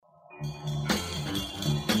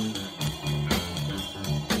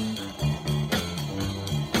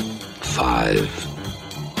5,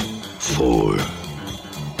 4,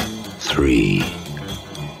 3,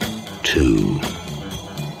 2,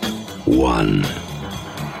 1.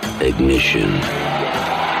 Ignition.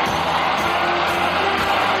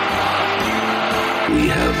 We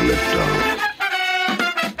have liftoff.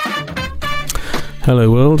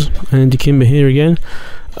 Hello world, Andy Kimber here again.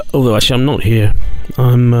 Although actually I'm not here.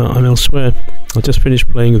 I'm elsewhere. I just finished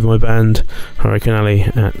playing with my band Hurricane Alley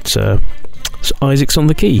at Isaac's on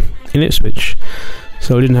the Quay in Ipswich.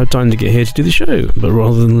 So I didn't have time to get here to do the show, but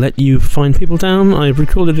rather than let you find people down, I've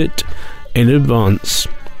recorded it in advance.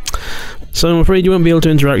 So I'm afraid you won't be able to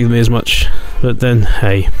interact with me as much, but then,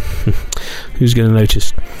 hey, who's going to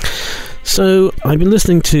notice? So I've been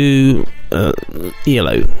listening to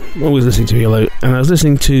ELO, always listening to ELO, and I was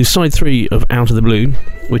listening to side 3 of Out of the Blue,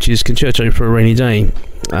 which is Concerto for a Rainy Day.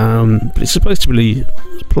 But it's supposed to be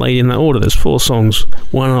played in that order. There's 4 songs,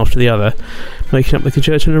 one after the other, making up the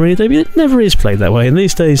Concerto on a Rainy Day, but it never is played that way. And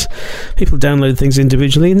these days, people download things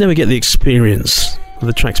individually and never get the experience of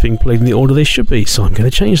the tracks being played in the order they should be. So I'm going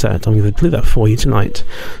to change that. I'm going to do that for you tonight.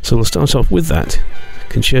 So we'll start off with that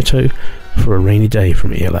Concerto for a Rainy Day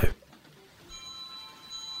from ELO.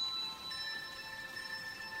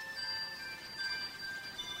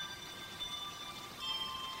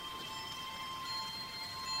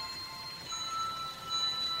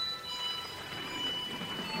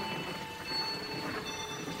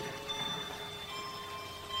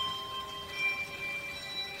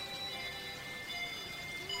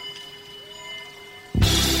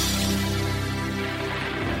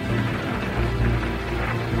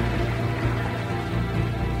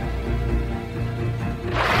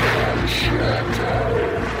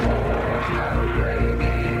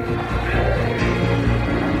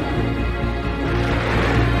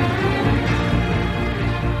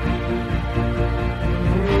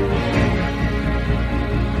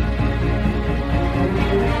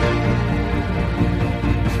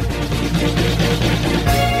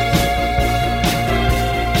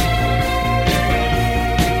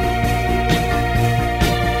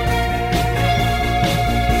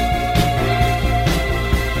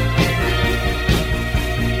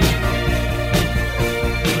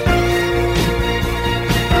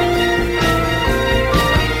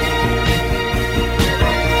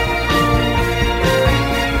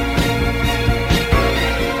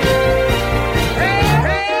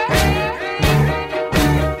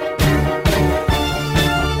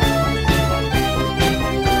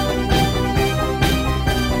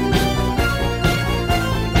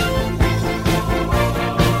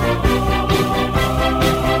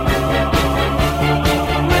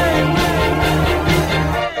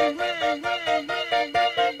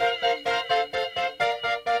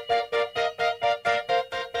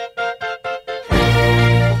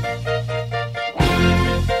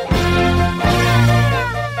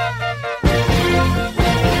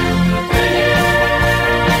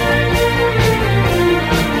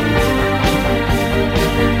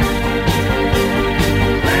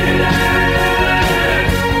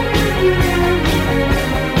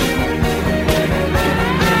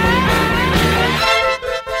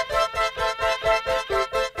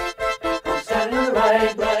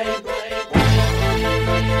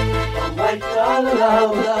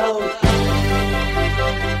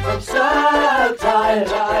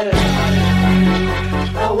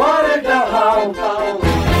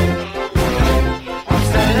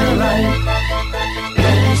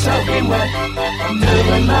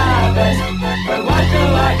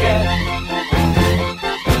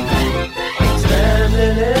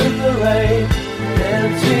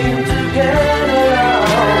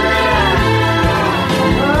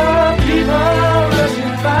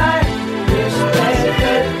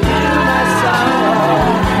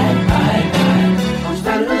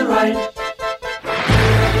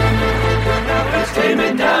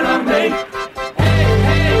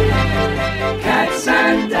 Cats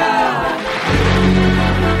and dogs.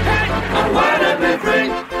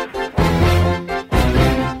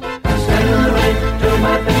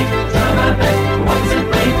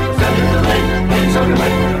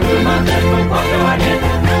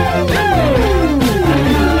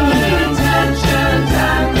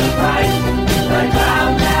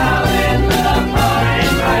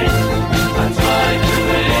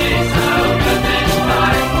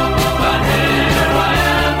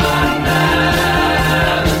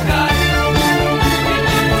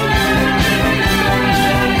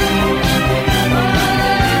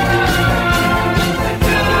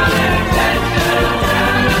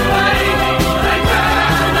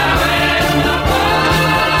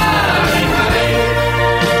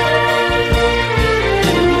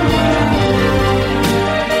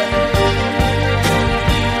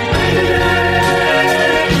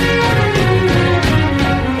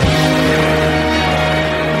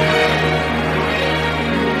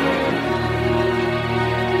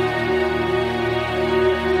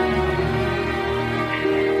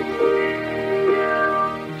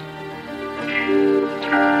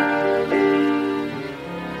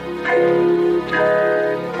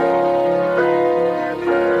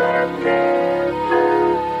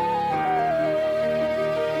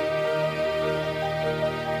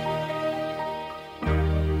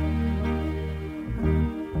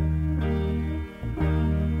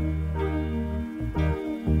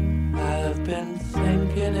 been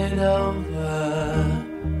thinking it over.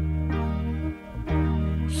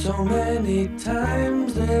 So many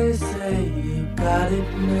times they say you got it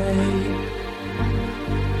made.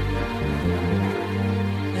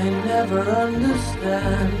 They never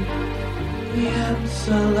understand the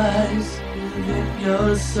answer lies within your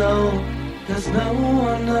soul. 'Cause no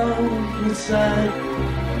one knows inside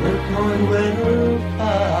the point where it'll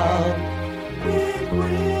fall. Big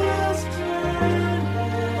wheels turning,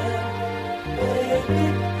 baby,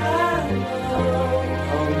 I know.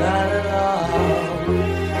 Oh, not at all. Big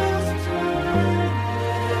wheels turning,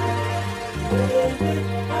 baby,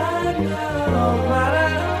 I know. Not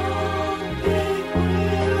at all. Big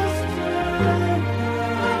wheels turning,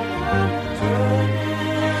 turning.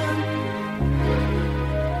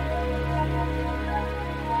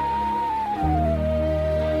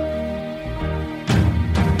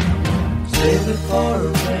 Save it for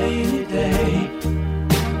a rainy day,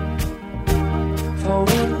 for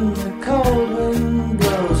when the cold wind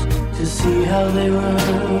blows, to see how they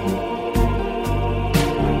run.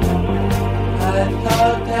 I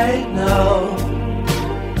thought they'd know.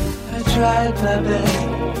 I tried my best,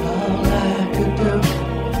 all I could do,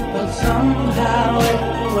 but somehow it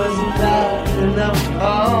was not enough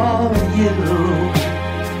for you.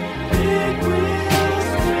 Big wheels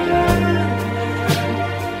turn.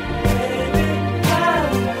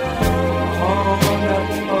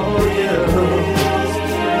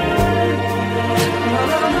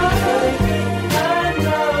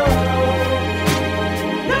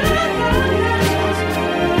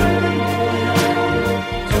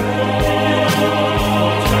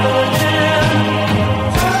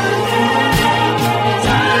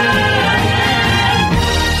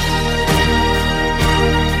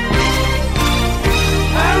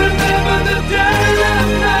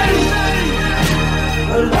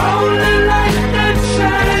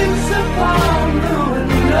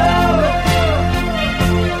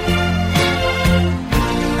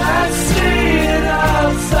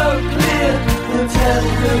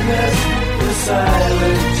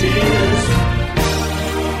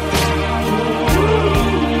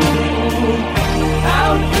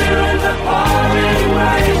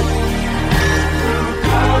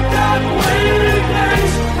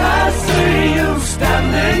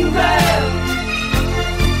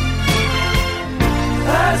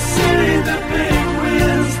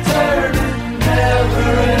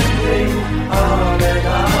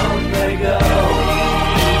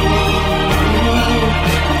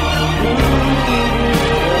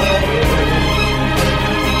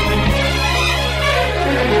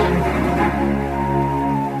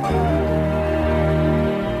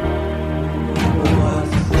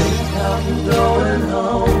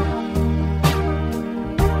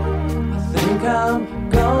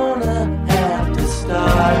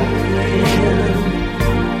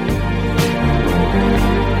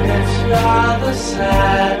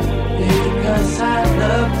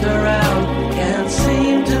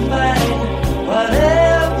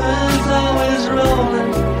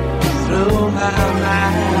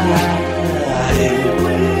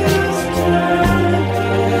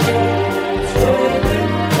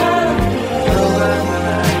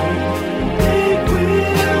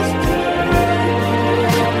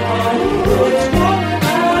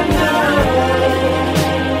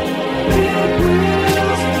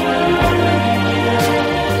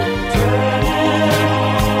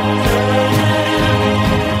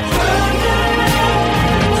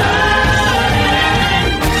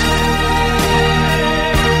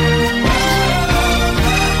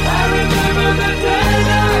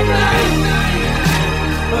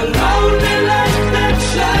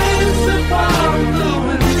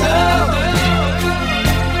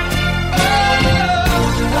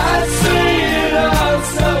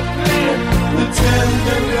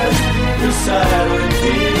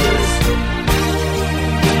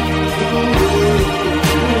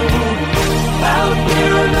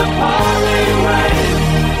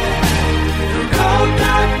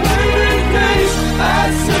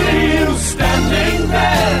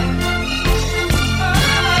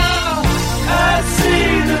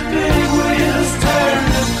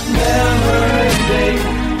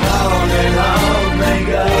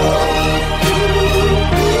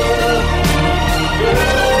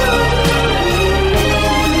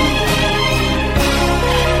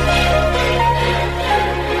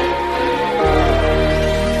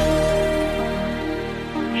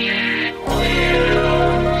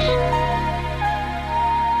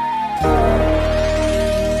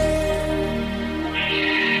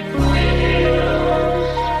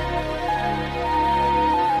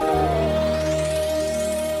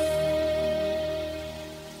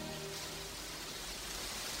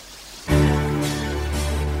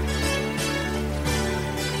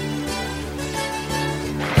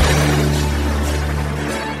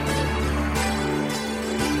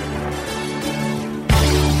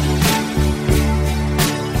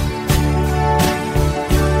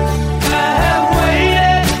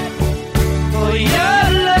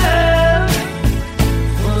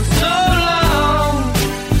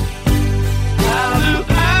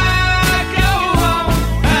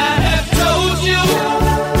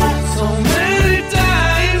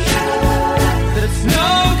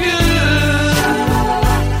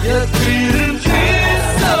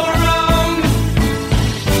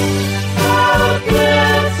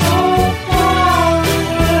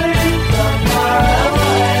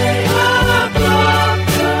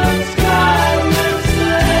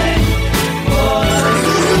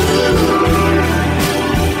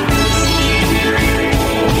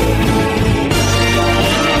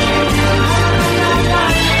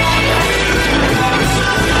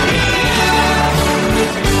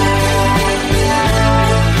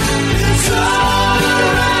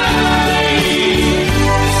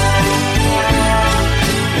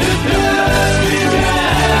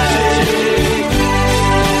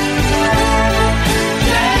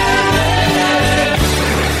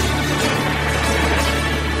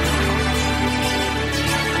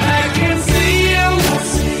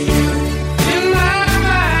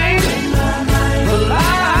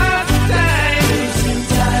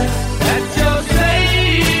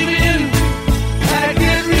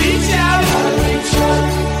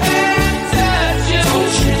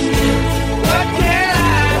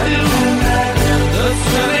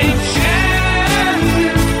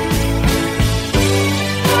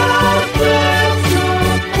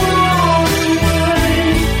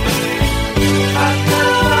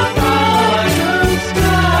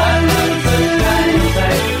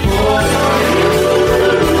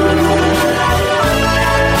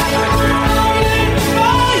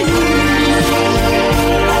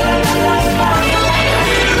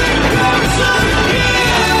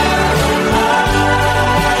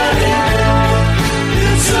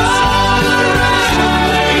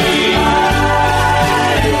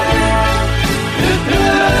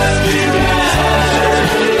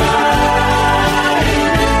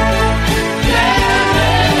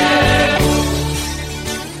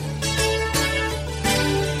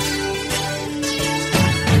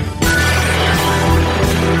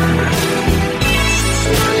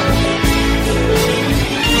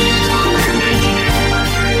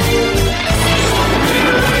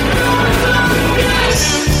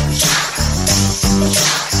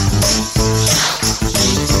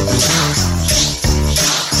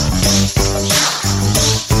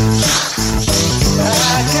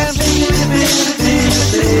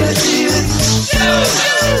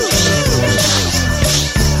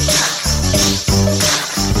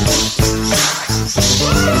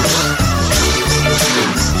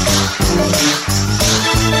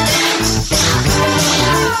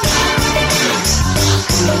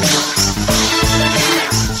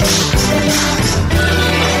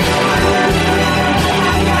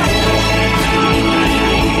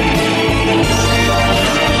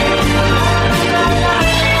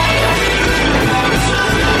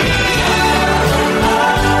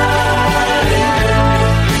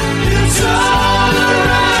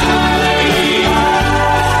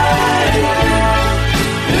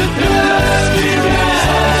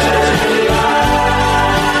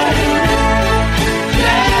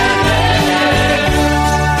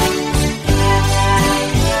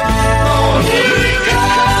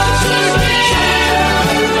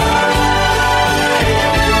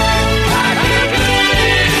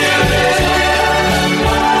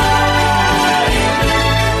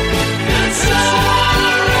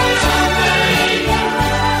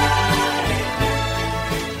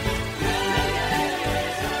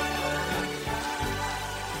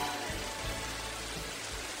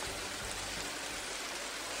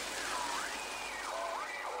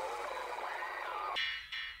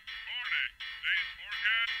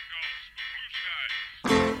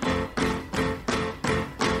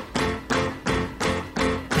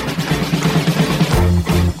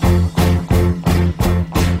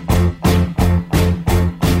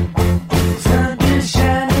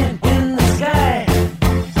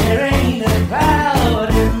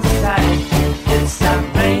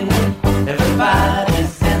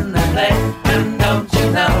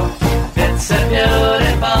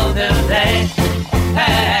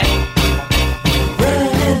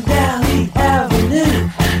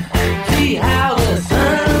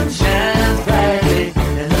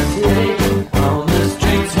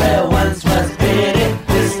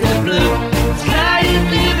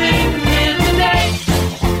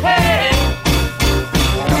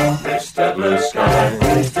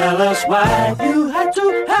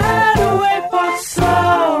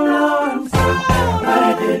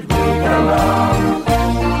 we go wrong?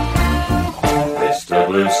 Mr.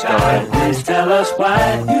 Blue Sky, please tell us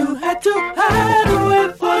why you had to hide away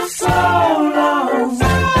for so long.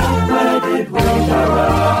 Where did we go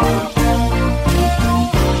wrong?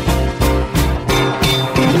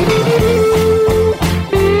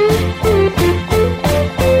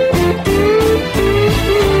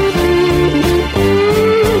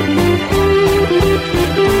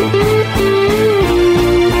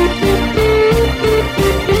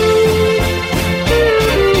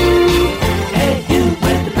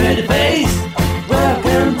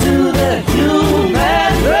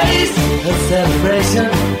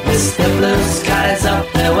 Mr. Blue Sky's up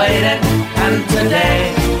there waiting, and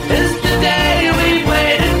today is the day we've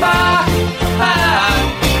waited for.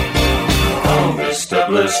 Oh, Mr.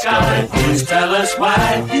 Blue Sky, please tell us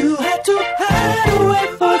why you had to hide away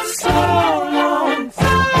for so long.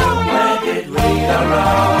 Where did we go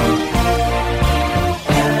wrong?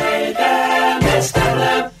 Hey there, Mr.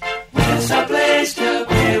 Blue, it's a place to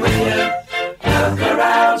be with you. Look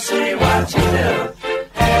around, see what you do.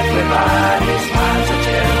 Everybody smiles at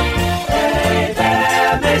you. Hey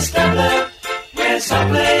there, Mr. Blue, it's a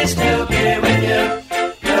place to be with you.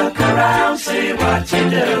 Look around, see what you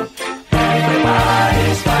do.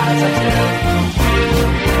 Everybody smiles at you.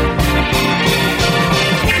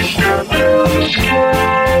 Mr. Blue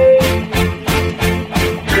Sky,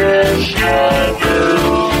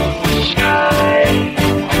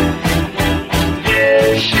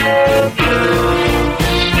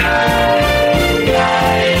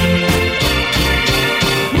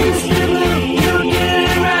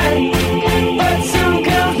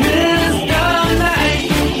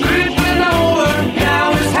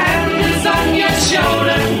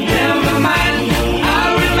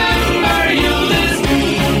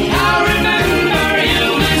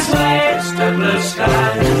 Mr. Blue Sky, Mr. Blue Sky.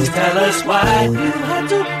 Why you had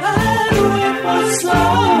to hide away for so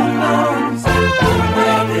long?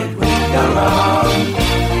 Where did we go wrong?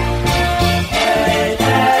 Hey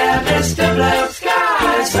there, Mr. Blue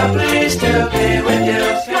Sky, so pleased to be with you.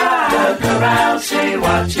 Look around, see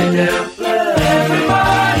what you do.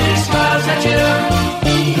 Everybody smiles at you.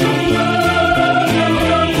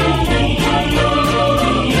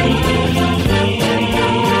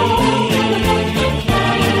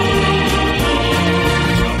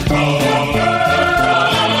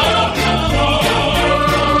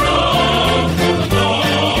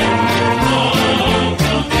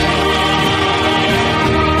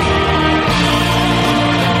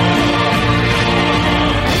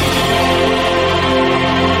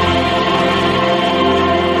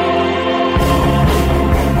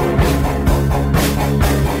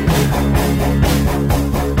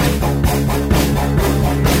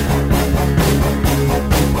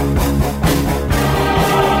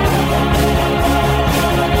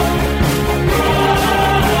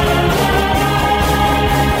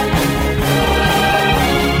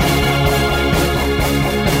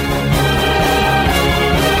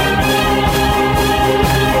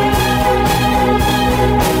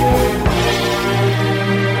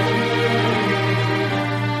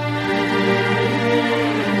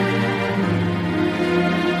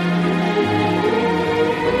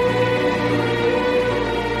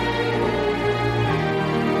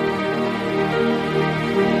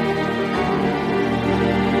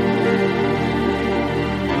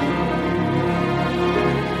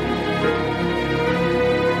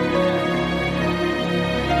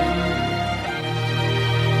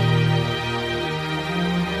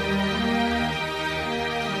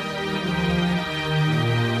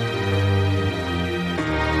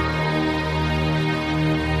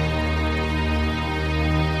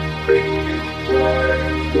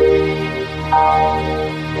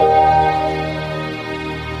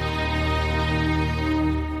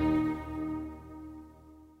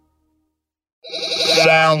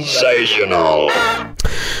 Sensational.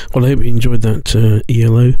 Well, I hope you enjoyed that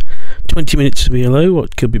ELO. 20 minutes of ELO,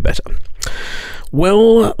 what could be better?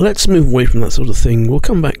 Well, let's move away from that sort of thing. We'll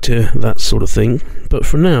come back to that sort of thing. But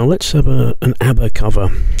for now, let's have an ABBA cover.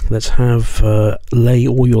 Let's have Lay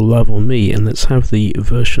All Your Love on Me, and let's have the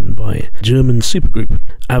version by German supergroup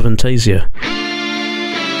Avantasia.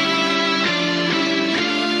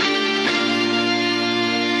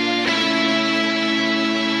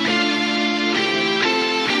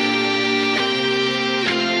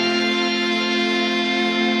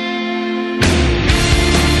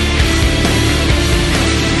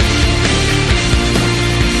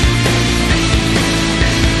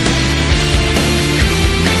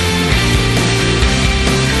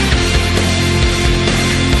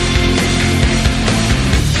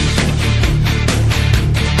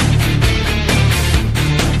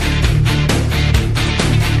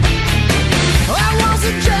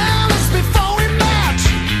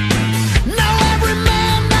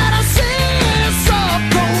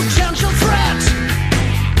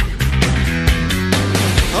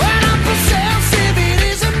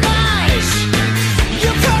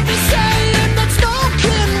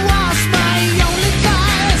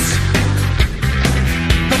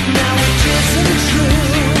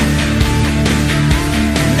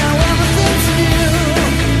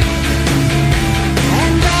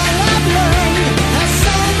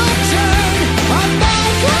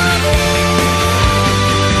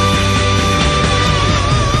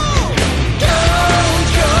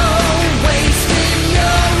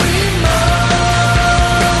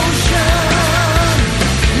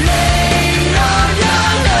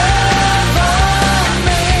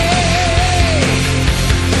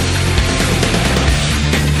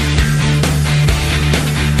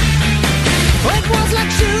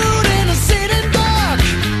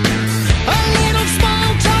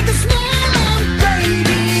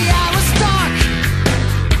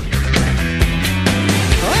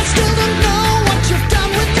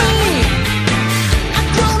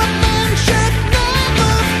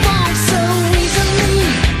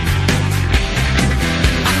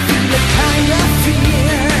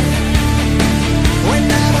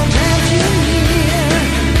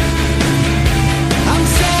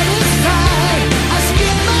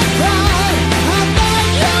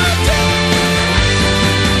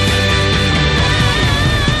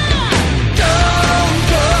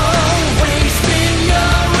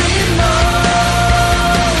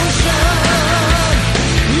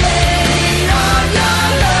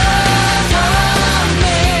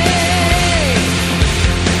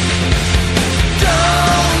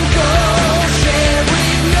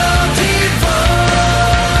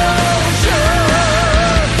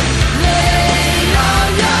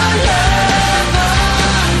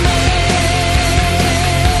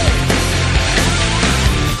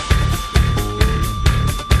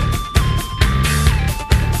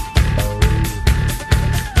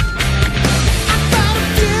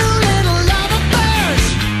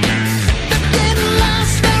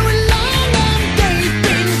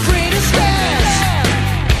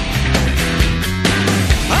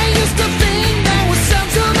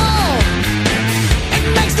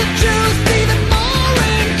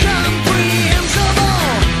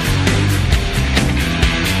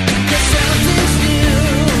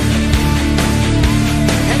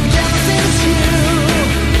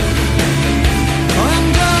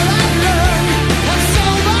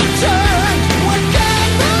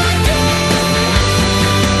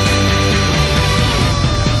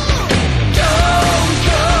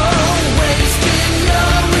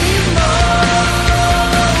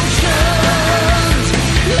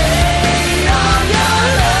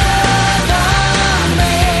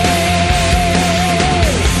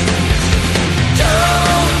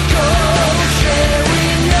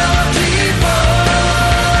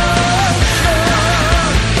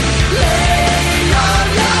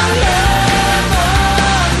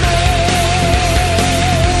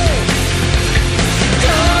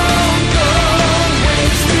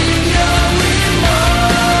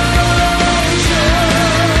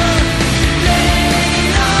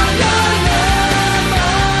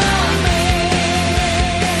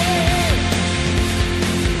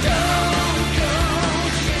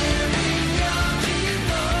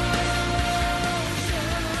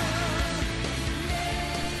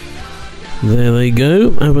 There they go,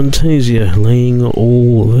 Avantasia laying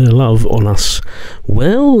all their love on us.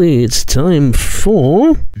 Well, it's time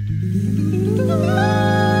for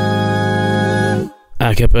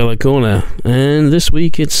Acapella Corner, and this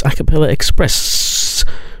week it's Acapella Express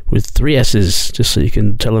with 3 S's, just so you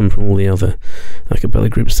can tell them from all the other acapella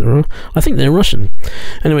groups there are. I think they're Russian.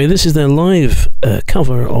 Anyway, this is their live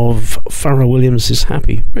cover of Pharrell Williams'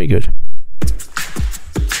 Happy. Very good.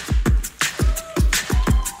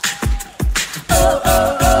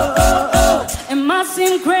 It must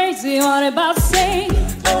seem crazy what I'm about to say.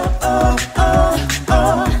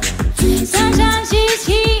 Sunshine, she's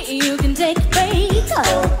here, you can take a break.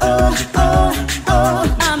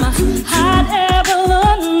 I'm a hot air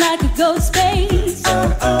balloon like a ghost space.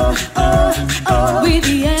 With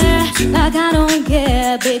the air, like I don't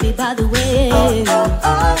care, baby, by the way.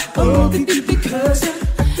 Because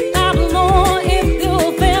I don't know if you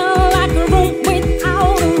feel like a room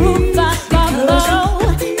without a roof. I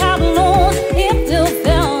don't know if you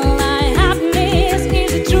feel like happiness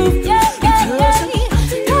is the truth. Yeah, yeah, yeah.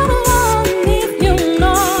 Come along if you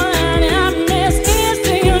know that happiness is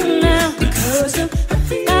to you now. Because I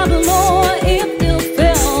don't know if you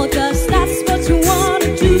feel, 'cause that's what you wanna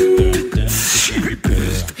do.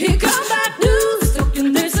 Here come back news, talking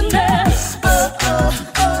this and that.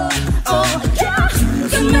 Yeah.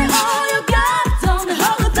 Give me all you got, tell me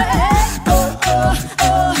holiday.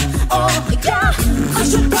 Yeah. I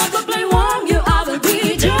should probably warn you, I will be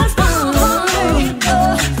just fine.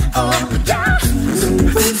 Yeah.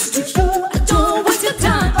 Don't waste your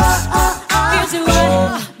time. Here's why.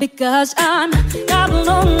 Because I'm not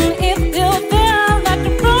alone if you feel like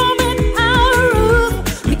a room without a roof.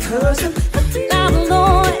 Because I'm not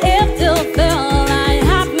alone if you feel like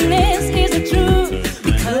happiness is the truth.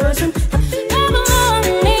 Because I'm not alone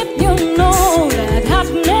if you know that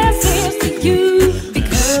happiness is to you.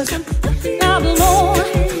 Because I'm not alone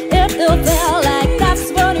if you feel like that's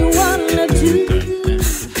what you wanna do.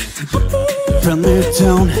 From their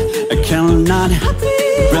tone, I cannot.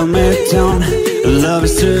 From their tone, love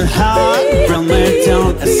is too hard. From their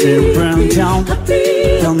tone, I said brown down.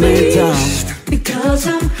 From their tone, Because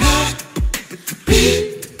I'm hot.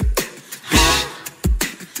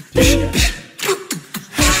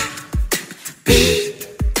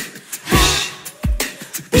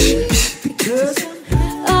 Because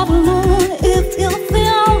I don't know if you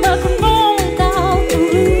feel like I'm wrong without the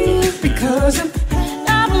roof. Because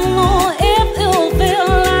I don't know if you feel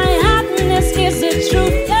like happiness is the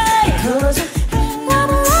truth. Yeah. Because I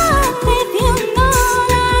don't know if you know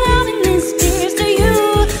that happiness is to you.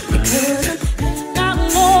 Because I don't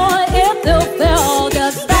know if you feel,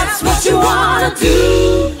 'cause that's what you wanna do.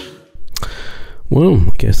 Well,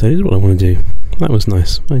 I guess that is what I want to do. That was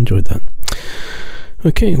nice. I enjoyed that.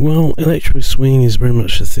 Okay, well, electro swing is very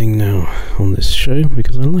much a thing now on this show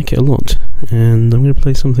because I like it a lot. And I'm going to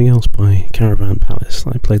play something else by Caravan Palace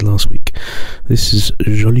that I played last week. This is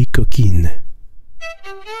Jolie Coquine.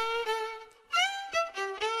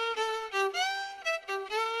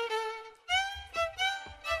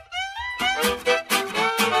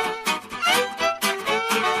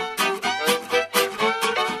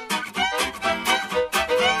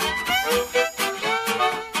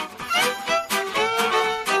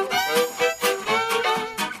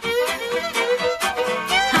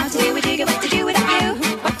 How to do it, digga, what to do without you?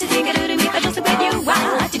 What to think I do to me if I don't sleep with you?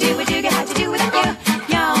 What to do it, digga, how to do without you?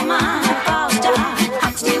 You're my false star.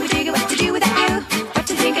 How to do it, digga, what to do without you? What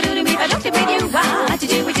to think I do to me if I don't sleep with you? What to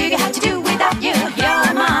do it, digga, how to do without you?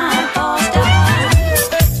 You're my false star.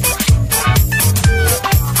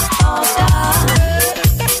 False star.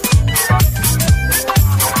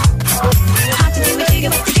 How to do it, digga,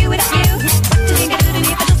 what to do without you? What to think I do to me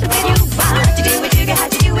if I don't sleep with you? What to do it, digga, how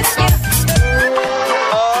to do without you?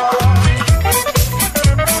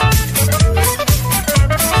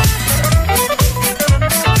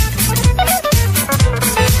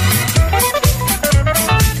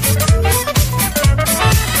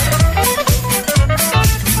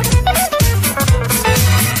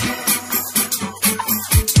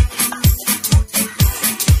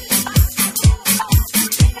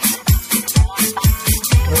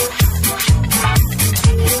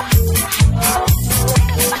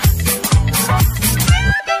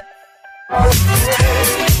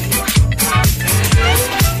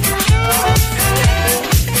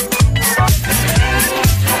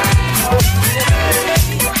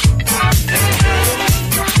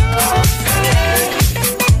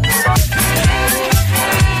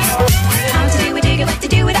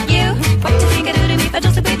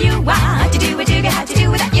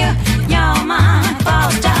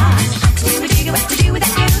 What to do with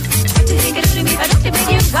you? What to think I do to me if I don't sleep with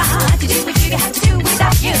you? What to do with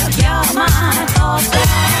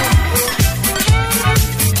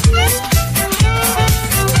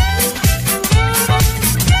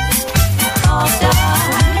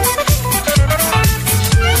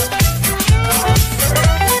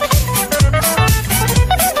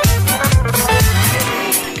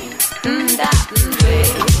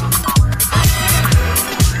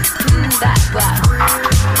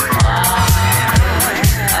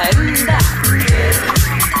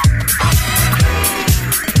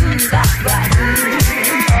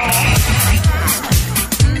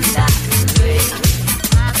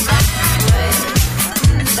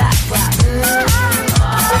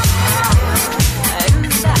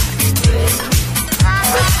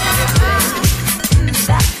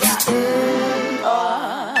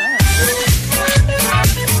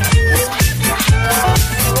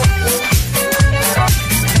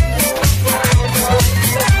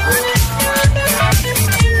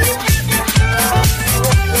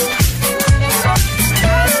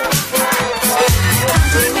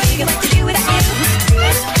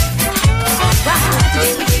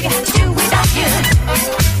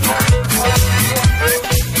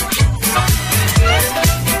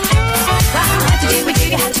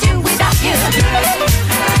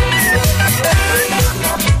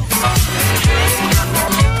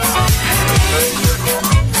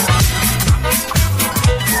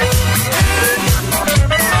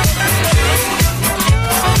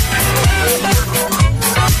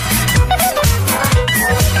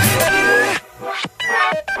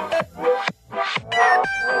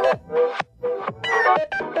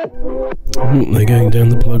going down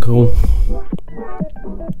the plug hole.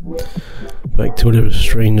 Back to whatever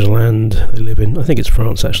strange land they live in. I think it's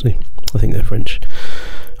France, actually. I think they're French.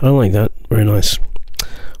 I like that. Very nice.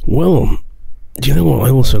 Well, do you know what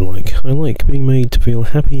I also like? I like being made to feel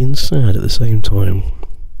happy and sad at the same time.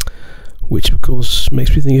 Which, of course,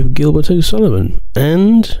 makes me think of Gilbert O'Sullivan.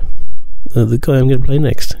 And the guy I'm going to play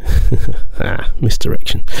next.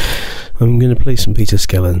 Misdirection. I'm going to play some Peter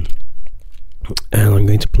Skellern. And I'm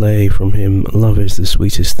going to play from him Love Is the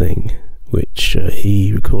Sweetest Thing, which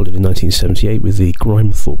he recorded in 1978 with the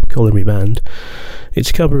Grimethorpe Colliery Band.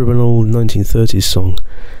 It's a cover of an old 1930s song,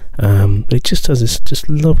 but it just has this just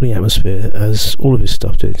lovely atmosphere, as all of his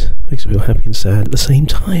stuff did. Makes me feel happy and sad at the same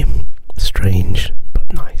time. Strange,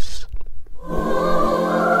 but nice.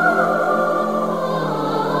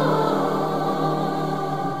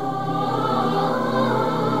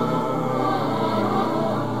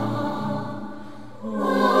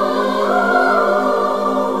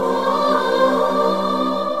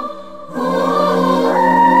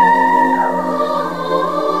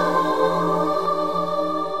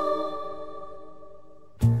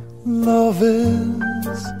 Love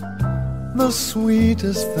is the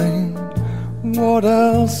sweetest thing. What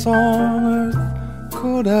else on earth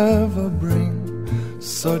could ever bring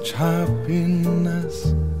such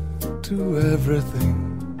happiness to everything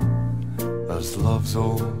as love's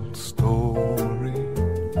old story?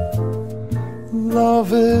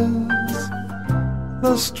 Love is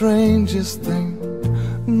the strangest thing.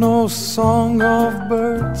 No song of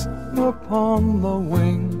birds upon the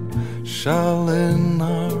wing shall in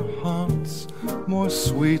our hearts more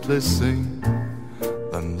sweetly sing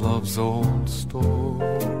than love's old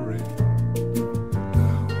story.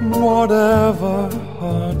 Whatever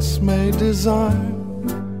hearts may desire,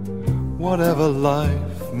 whatever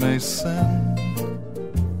life may send,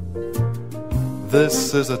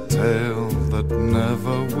 this is a tale that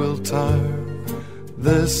never will tire.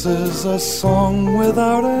 This is a song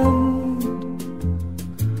without end.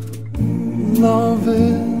 Love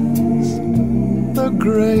is the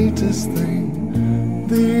greatest thing,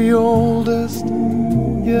 the oldest,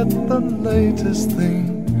 yet the latest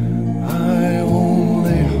thing. I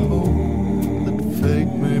only hope that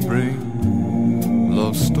fate may bring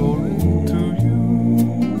love's story to you.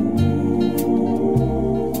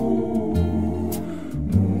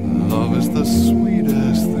 Love is the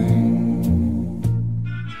sweetest thing.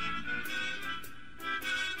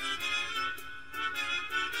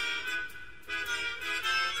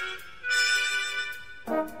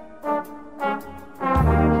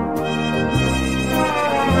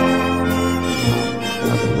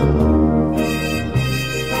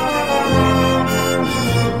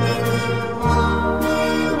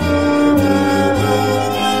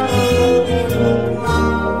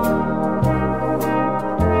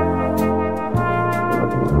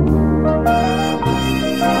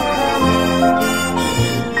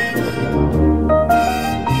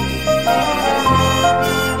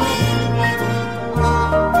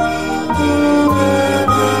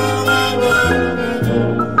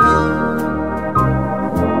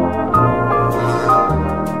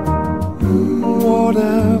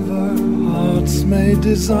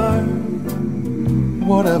 Desire,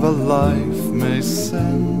 whatever life may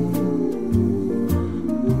send,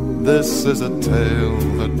 this is a tale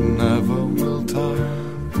that never will tire.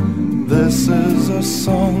 This is a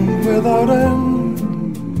song without end.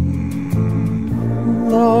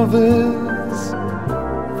 Love is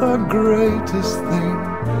the greatest thing,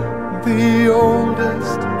 the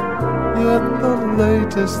oldest, yet the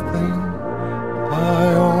latest thing.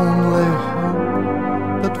 I only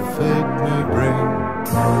hope that fate may bring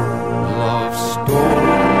love story.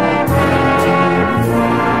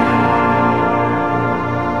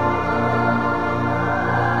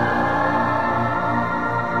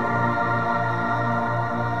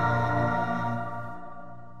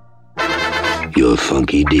 Your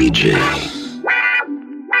funky DJ,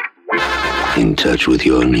 in touch with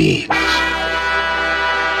your needs.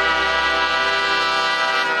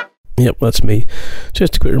 Yep, that's me.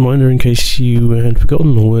 Just a quick reminder in case you had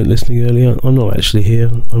forgotten or weren't listening earlier, I'm not actually here,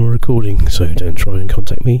 I'm a recording, so don't try and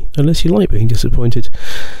contact me unless you like being disappointed.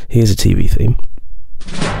 Here's a TV theme.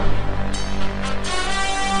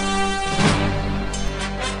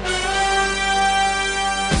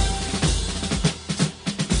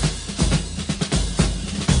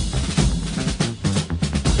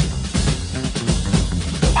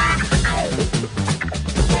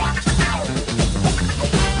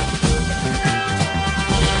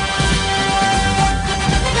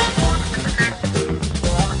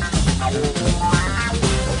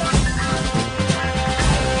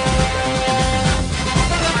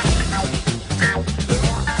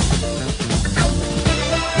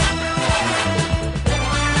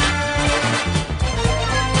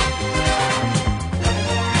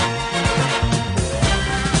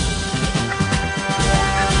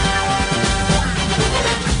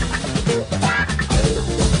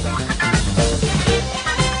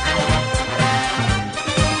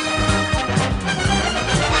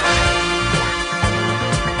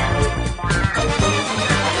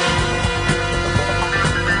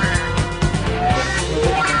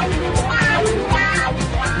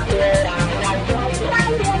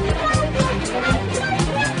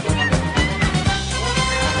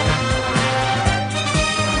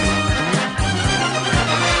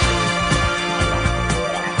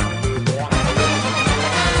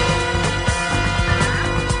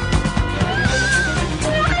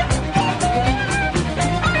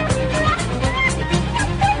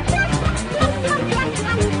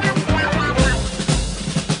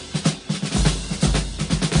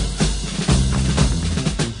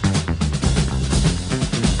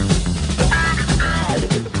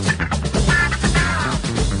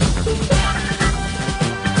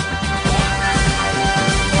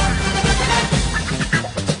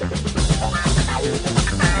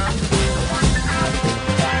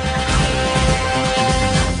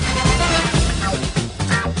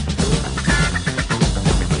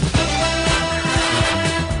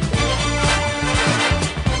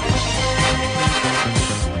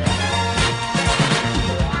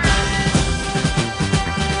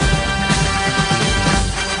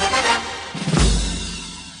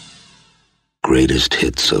 greatest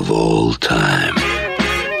hits of all time.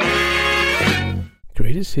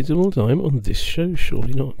 Greatest hits of all time on this show?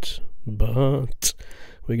 Surely not. But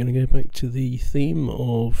we're going to go back to the theme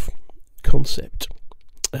of concept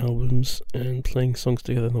albums and playing songs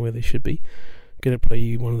together in the way they should be. I'm going to play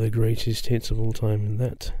you one of the greatest hits of all time in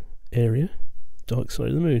that area, Dark Side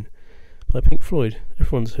of the Moon by Pink Floyd.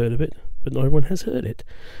 Everyone's heard of it, but not everyone has heard it.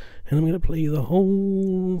 And I'm going to play you the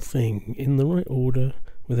whole thing in the right order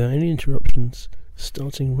without any interruptions,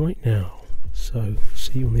 starting right now. So,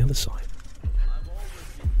 see you on the other side.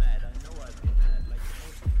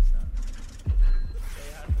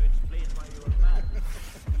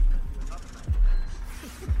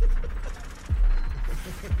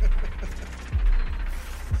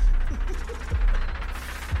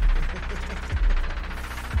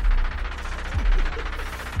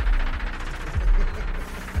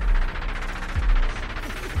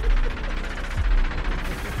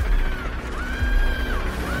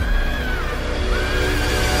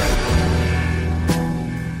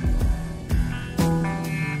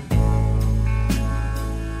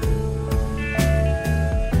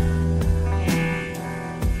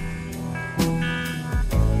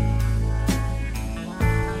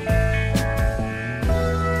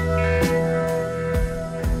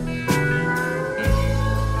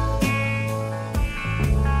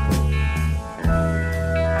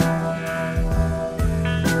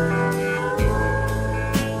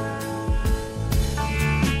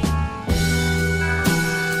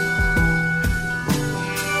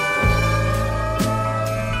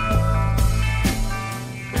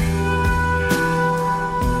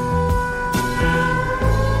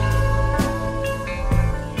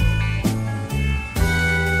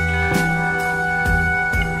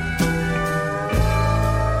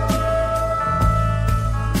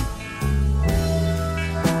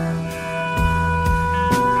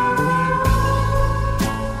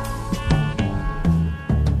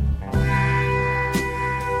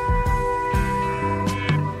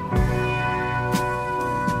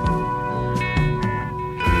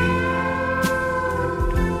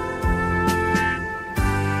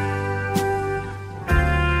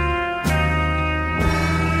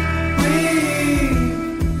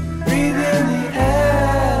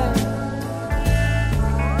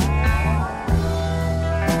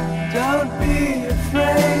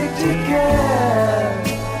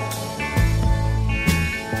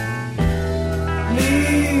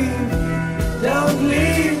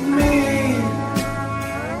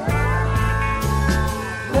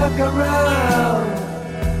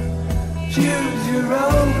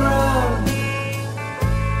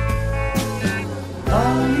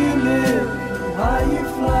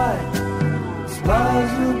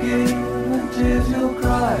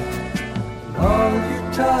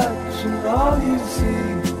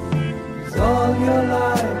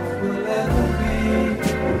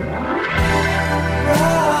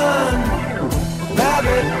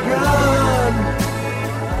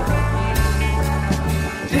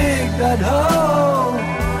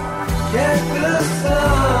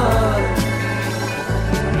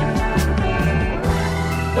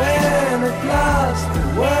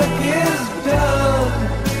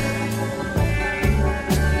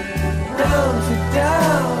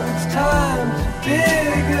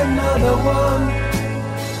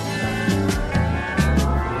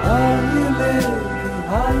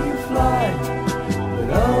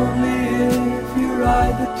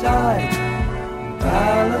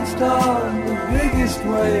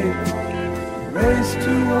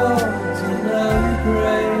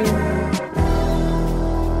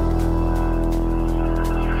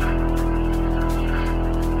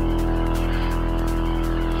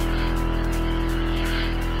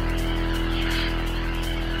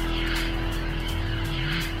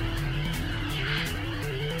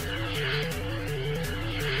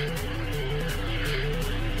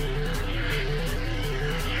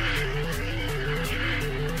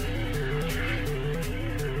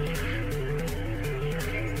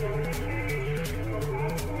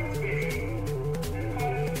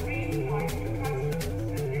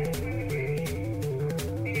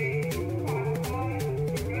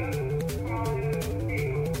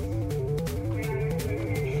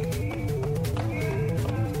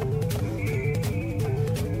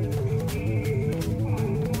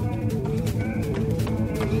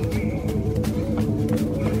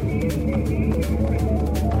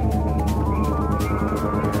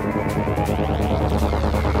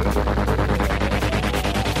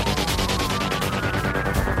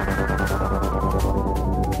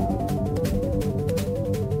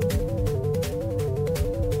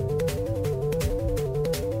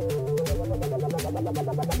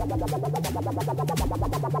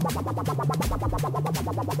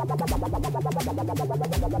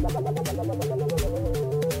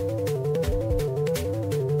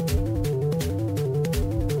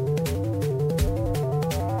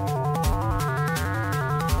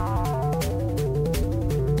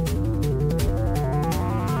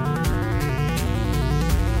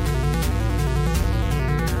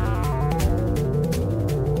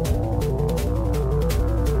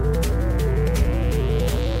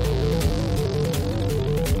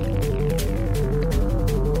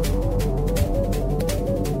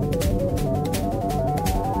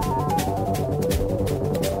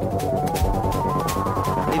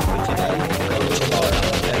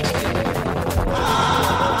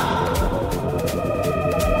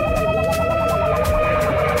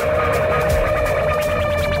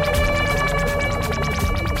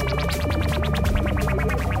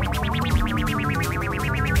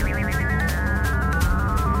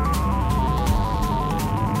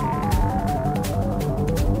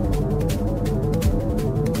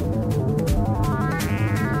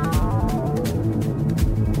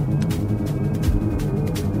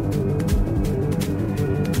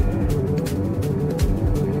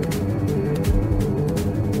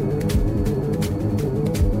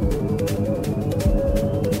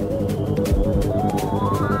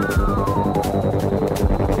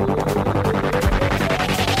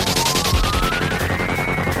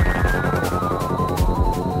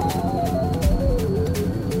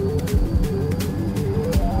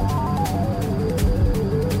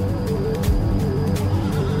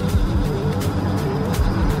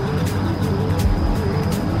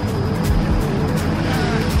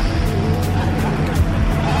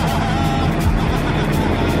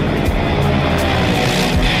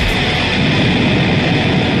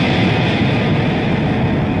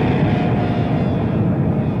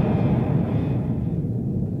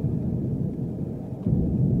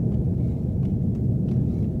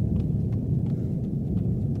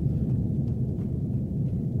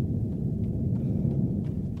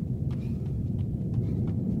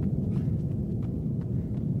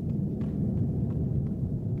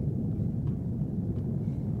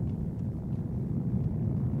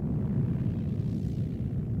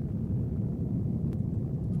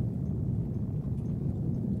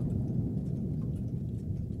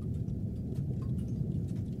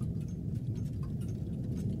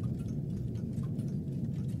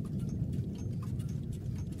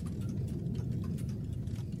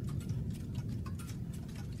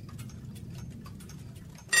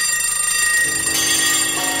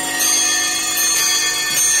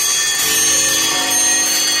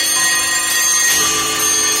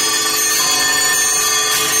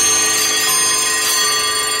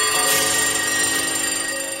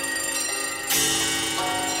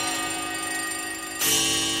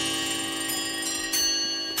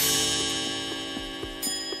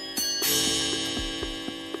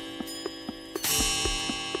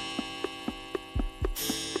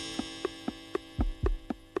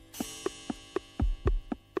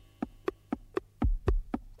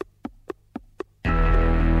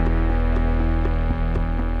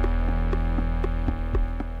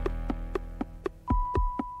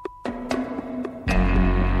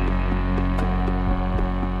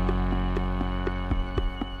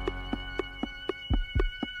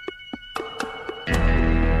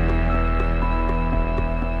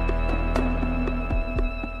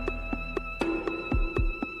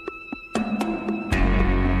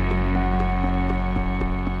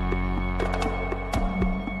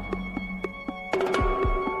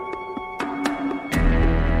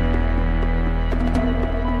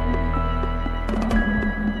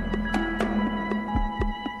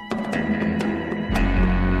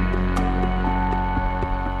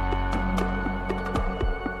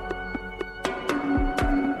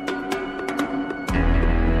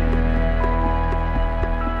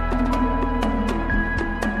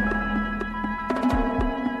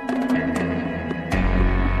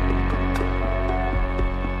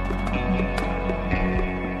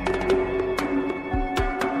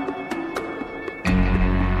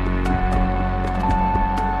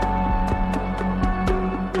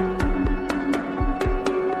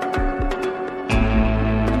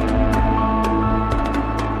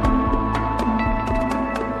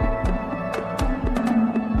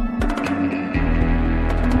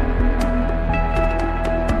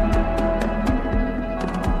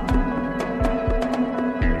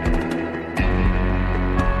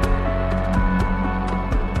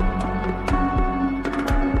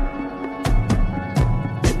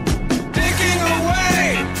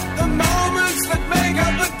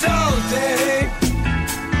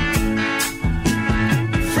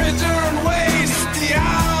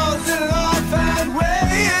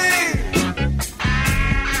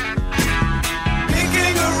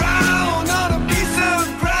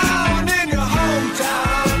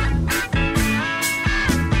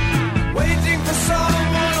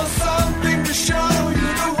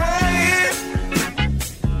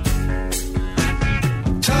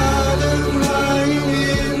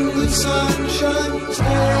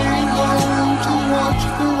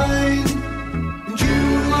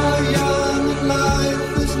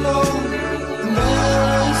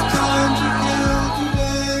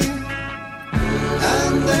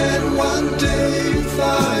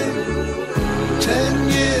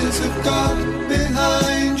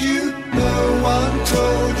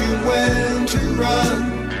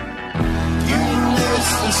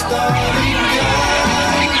 starting gun.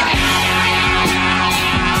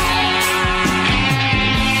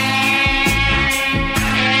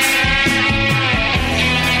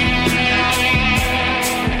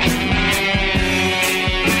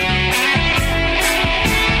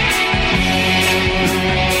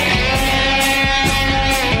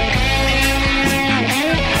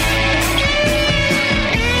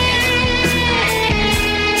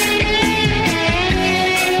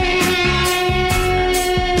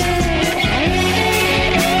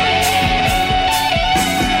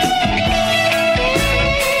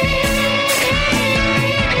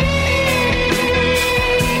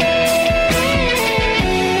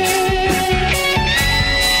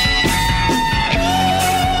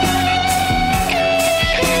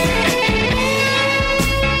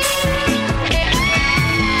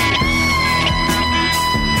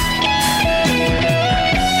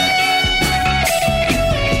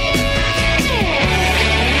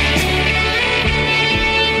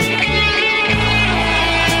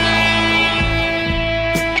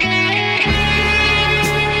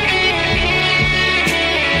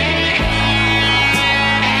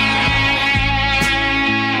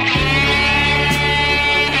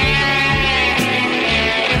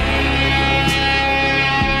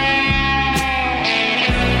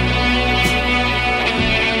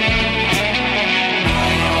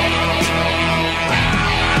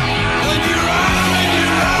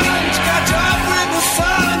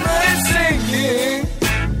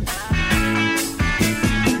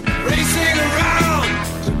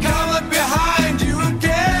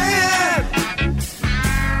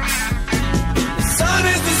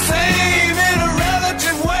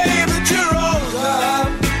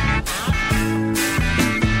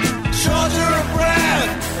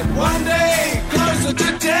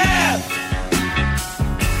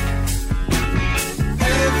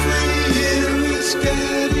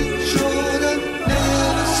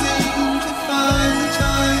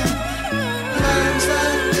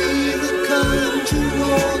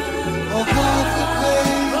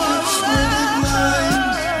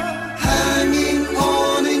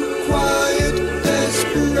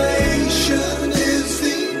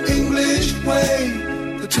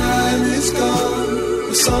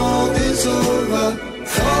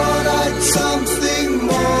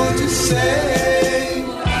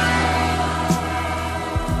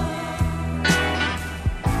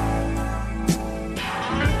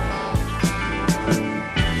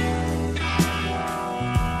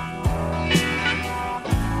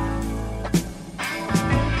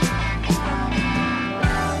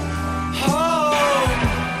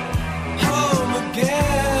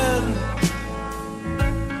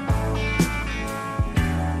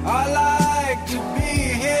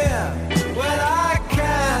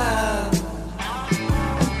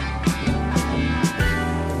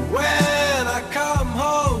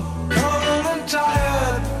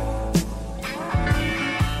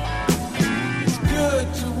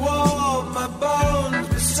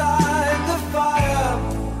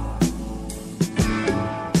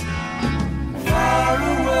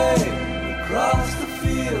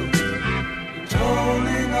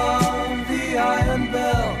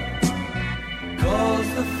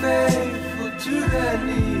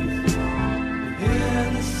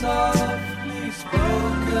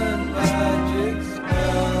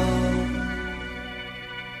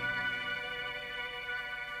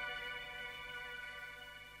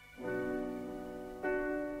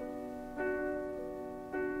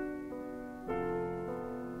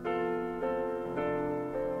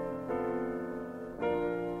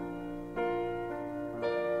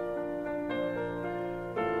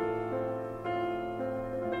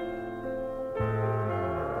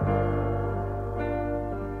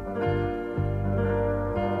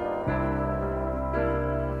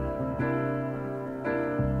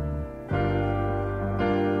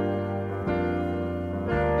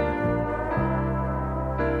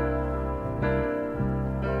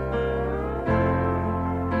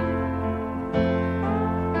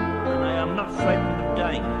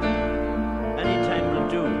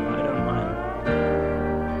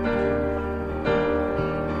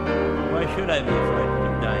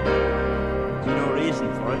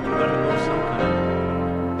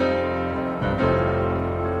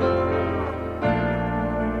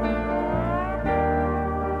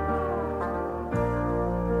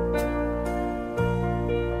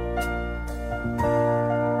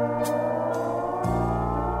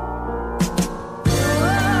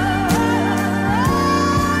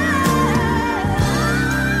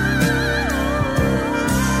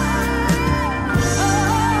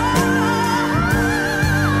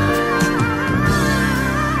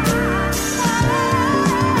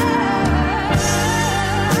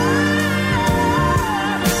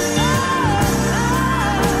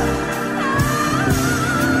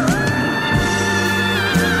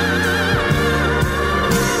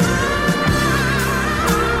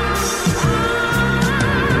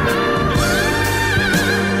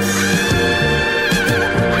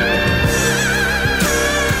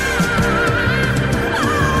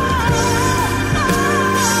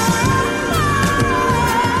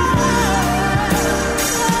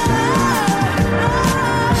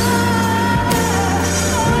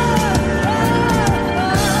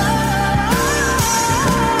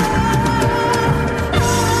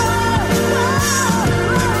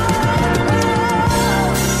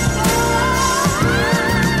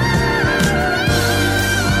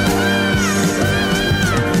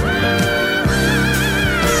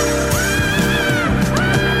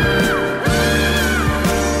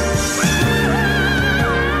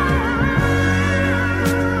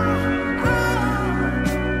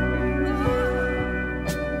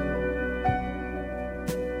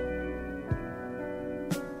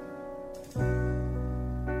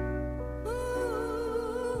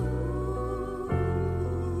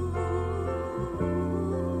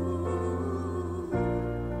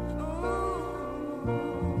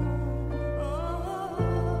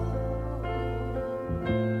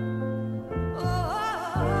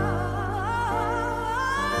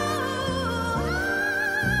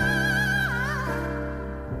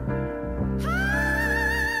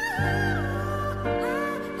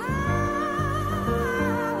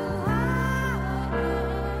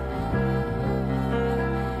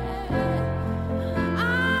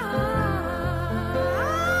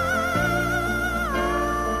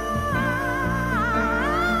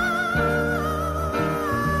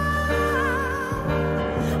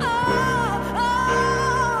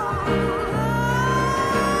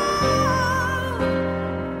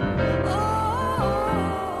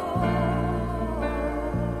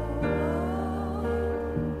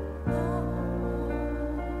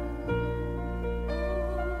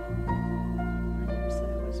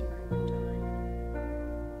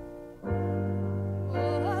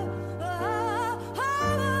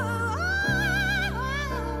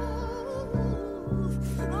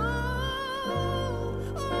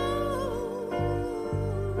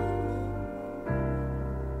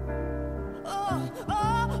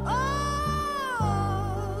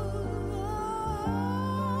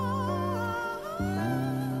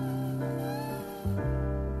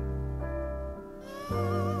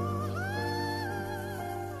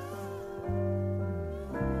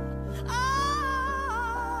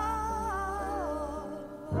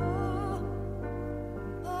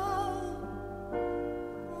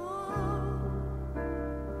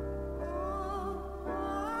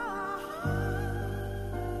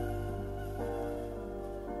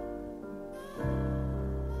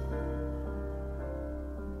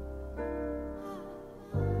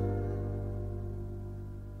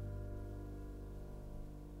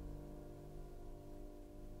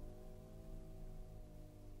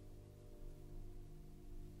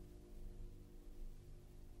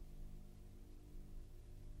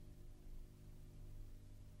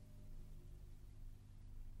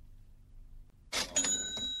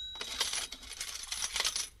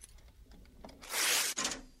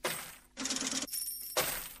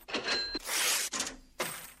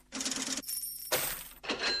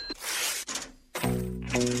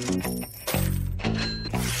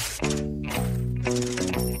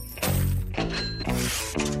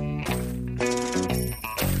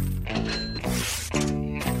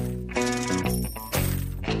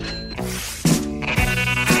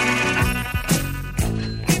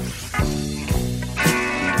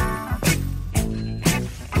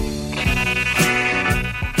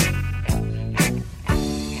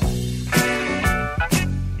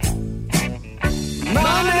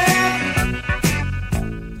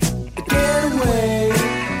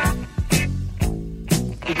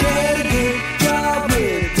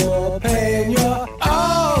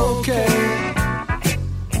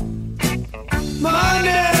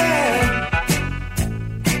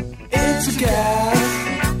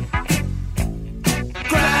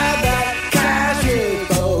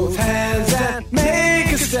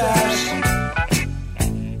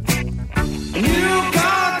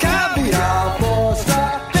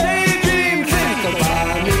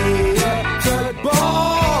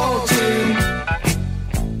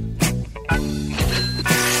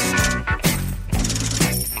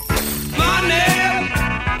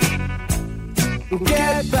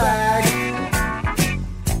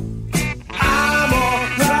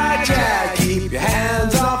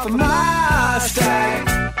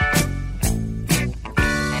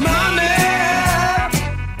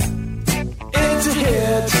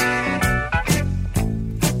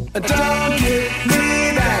 Don't get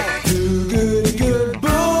me back to good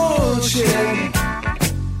bullshit.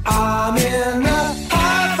 I'm in a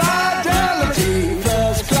high fidelity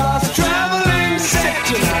first class traveling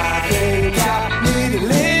section. I think I need a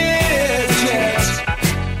lift jet.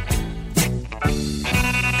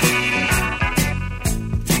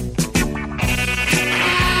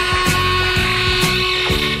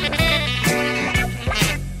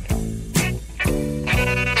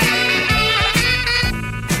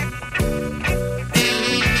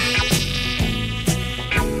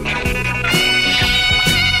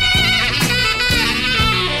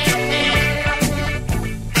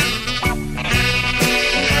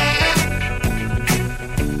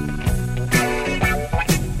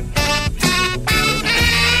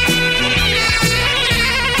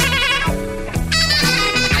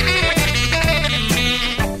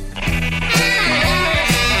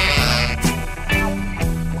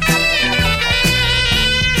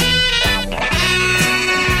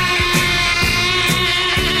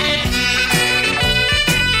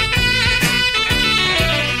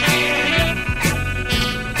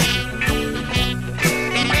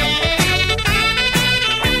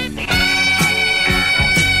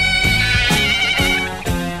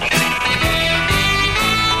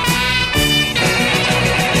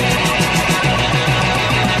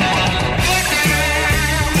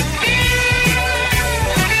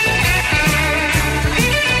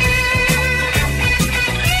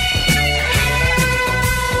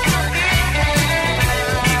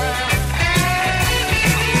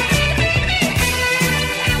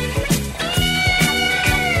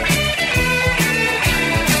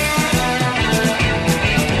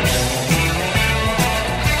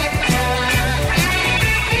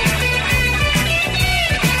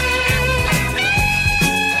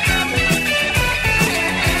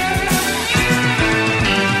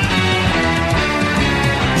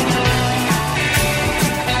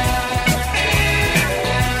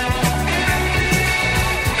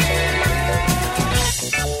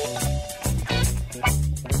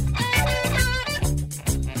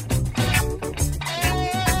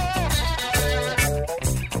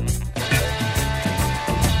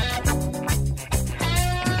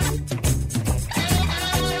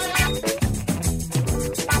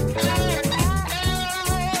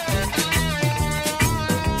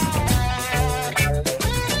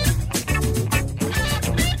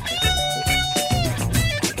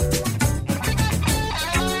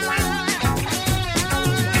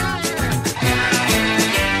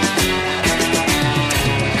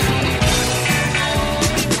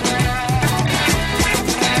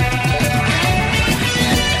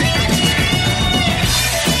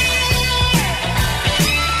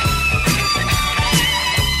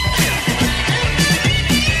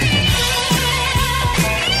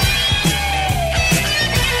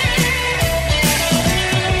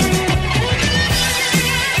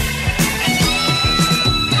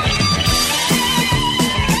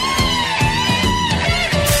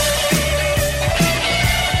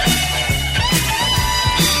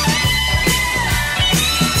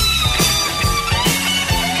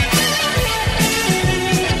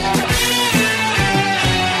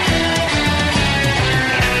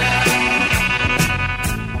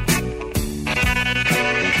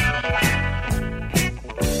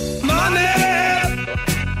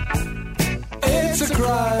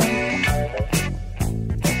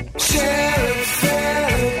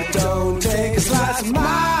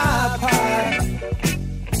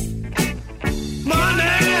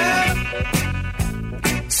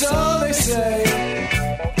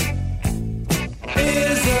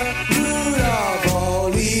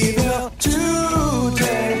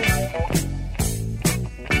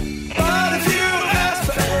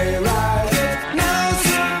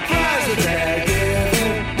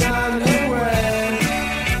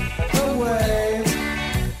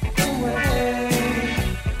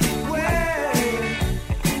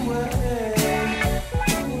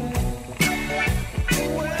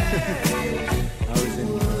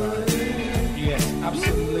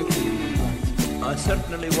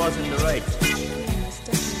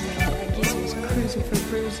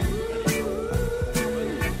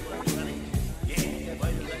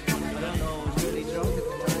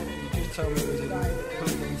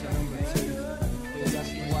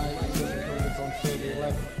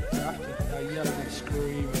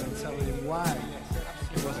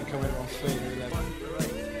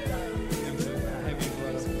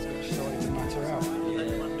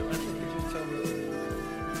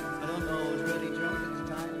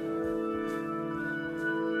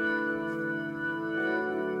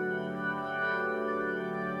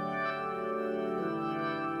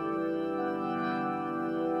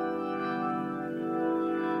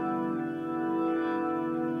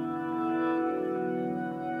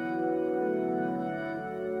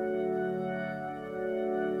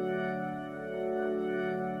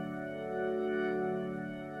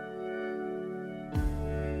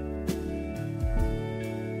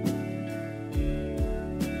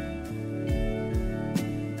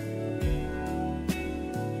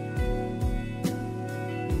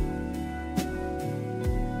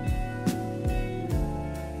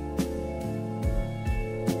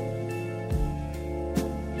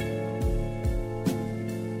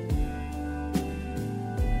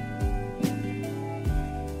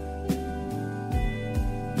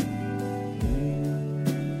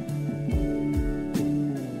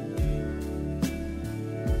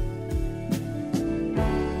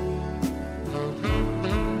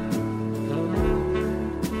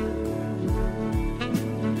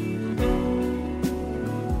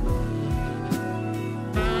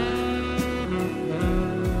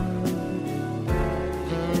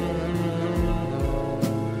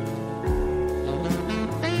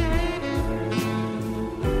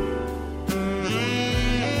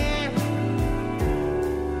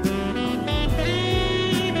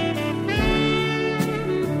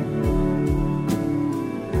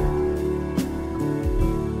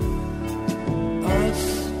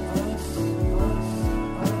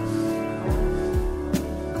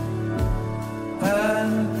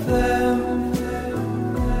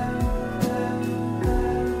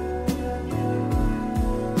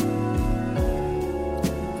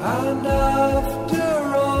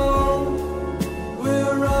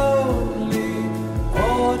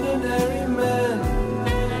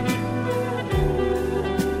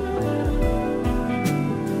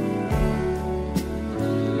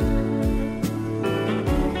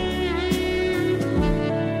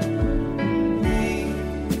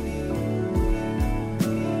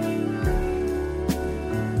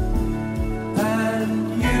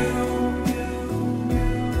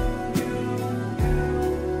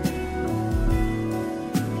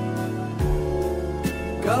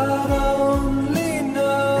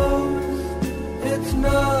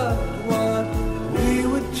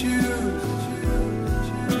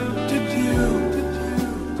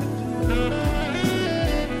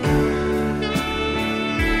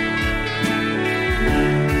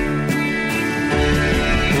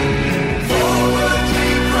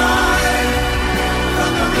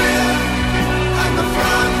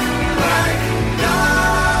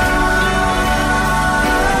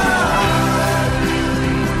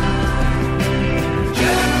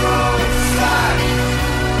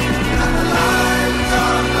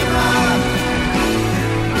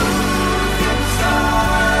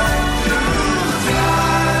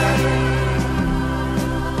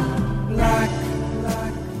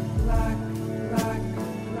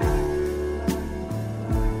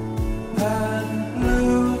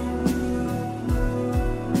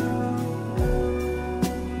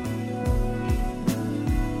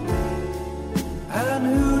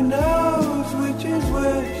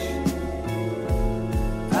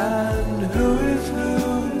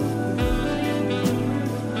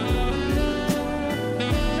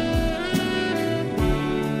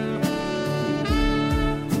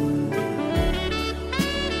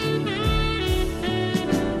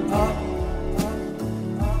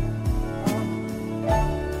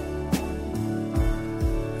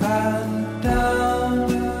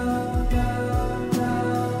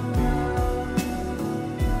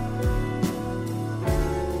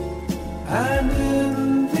 And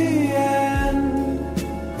in the end,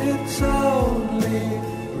 it's only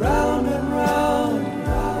round and round,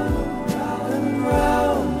 round and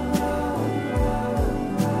round.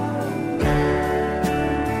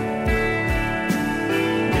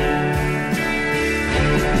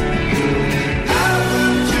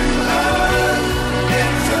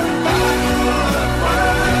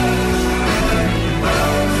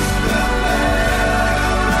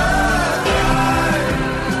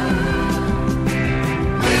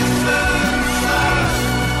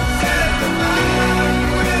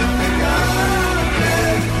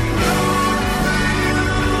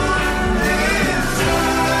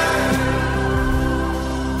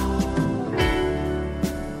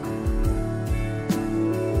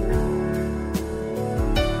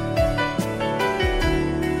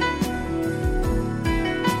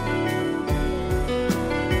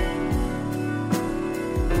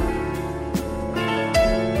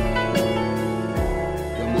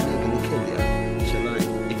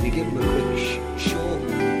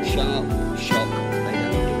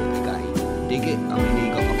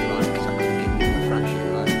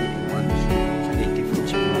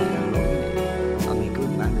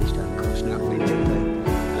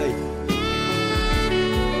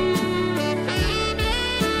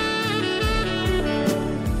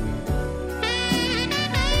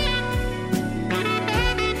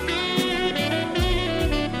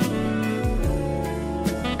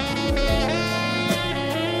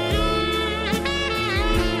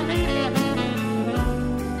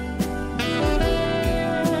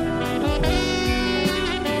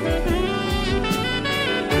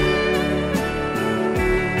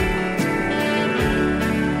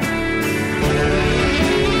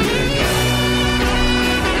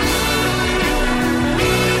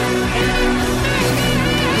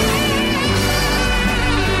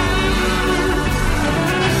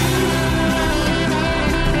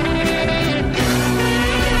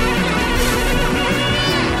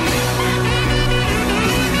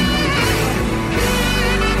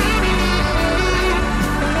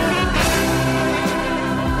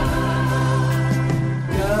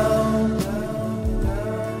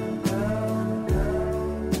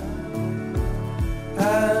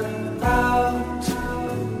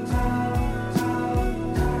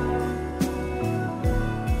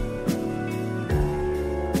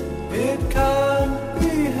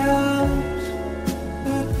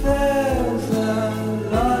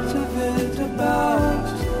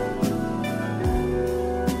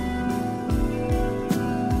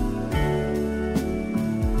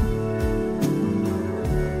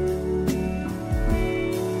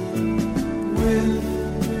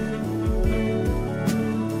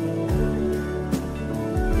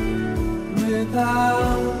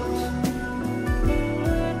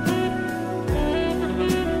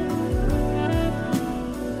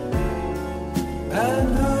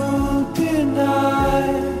 And who deny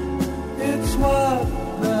it's what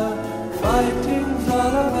the fighting's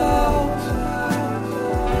all about?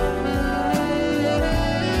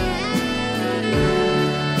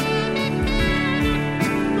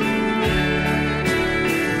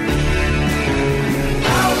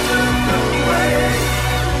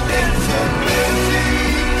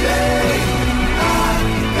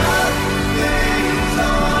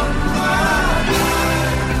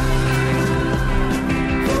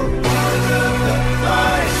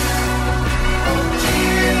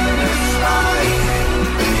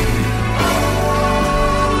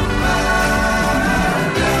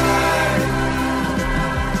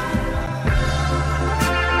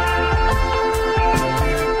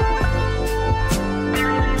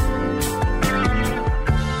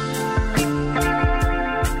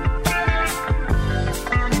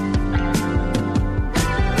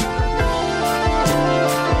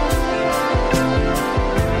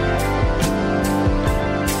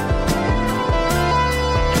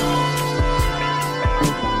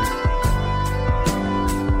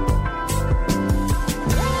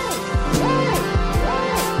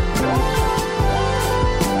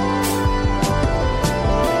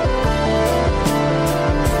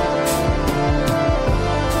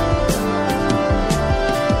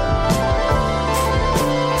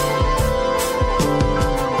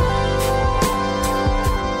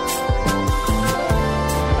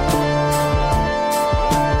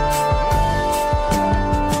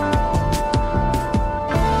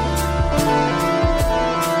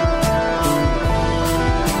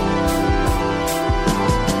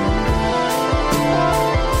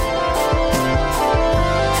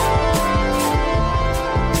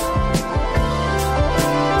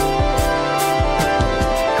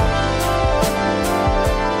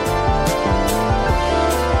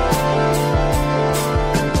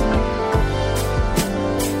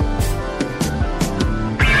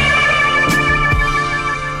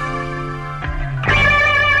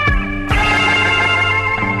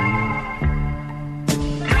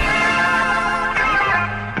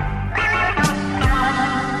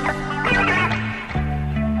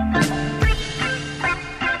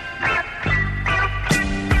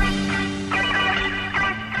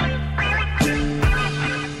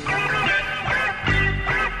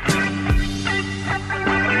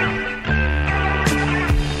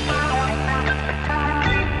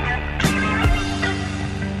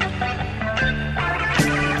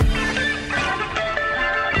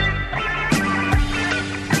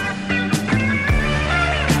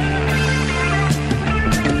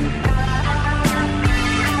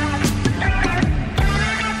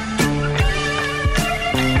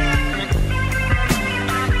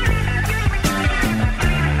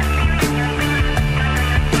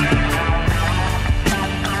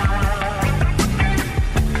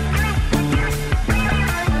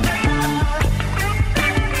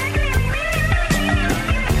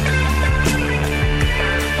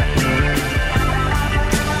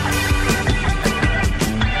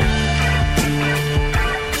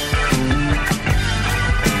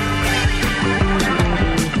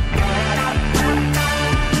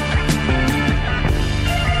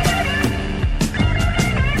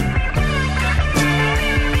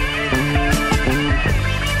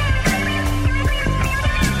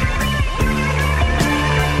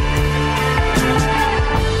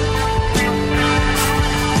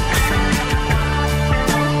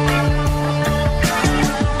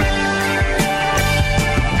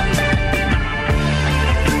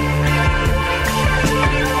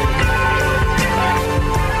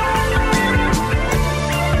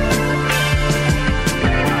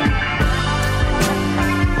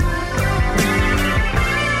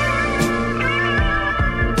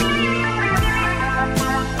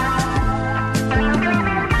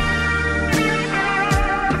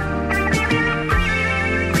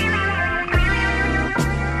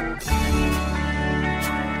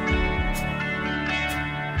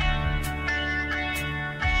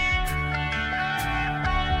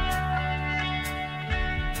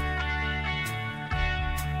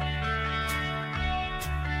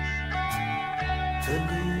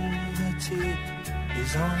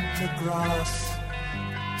 is on the grass.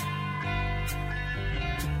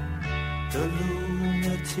 The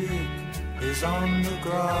lunatic is on the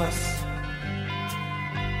grass,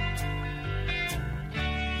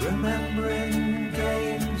 remembering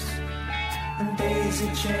games and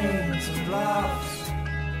daisy chains and laughs.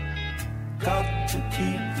 Got to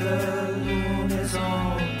keep the loonies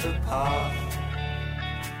on the path.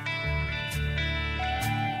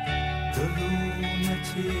 The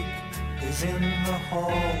lunatic is in the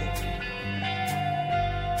hall.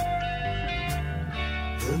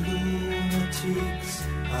 The lunatics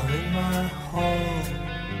are in my hall.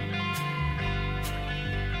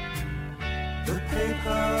 The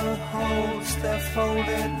paper holds their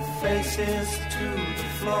folded faces to the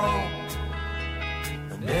floor.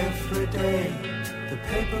 And every day the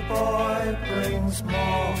paper boy brings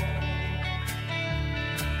more.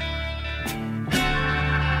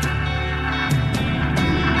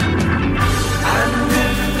 And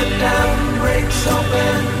if the dam breaks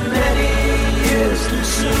open many years too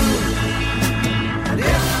soon, and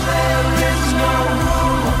if there is no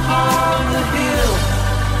room upon the hill,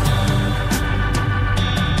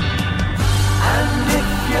 and if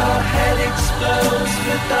your head explodes,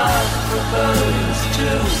 your dark forebodings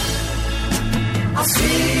too, I'll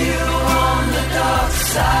see you on the dark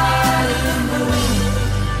side of the moon.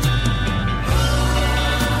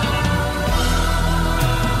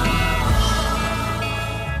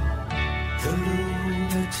 The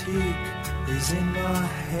lunatic is in my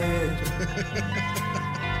head.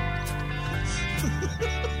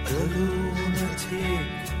 The lunatic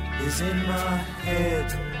is in my head.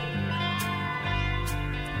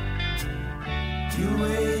 You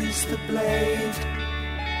raise the blade,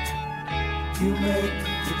 you make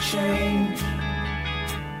the change,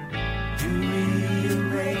 you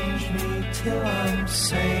rearrange me till I'm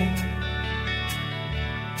sane.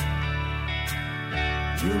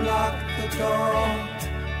 You lock the door,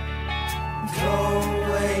 throw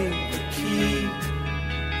away the key.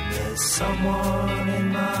 There's someone in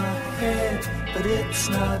my head, but it's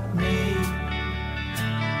not me.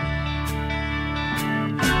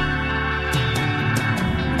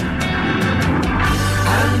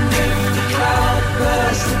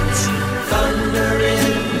 Bursts thunder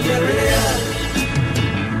in your ear.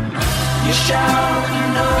 You shout,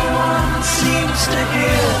 no one seems to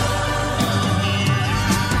hear.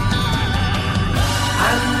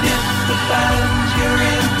 And if the band you're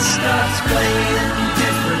in starts playing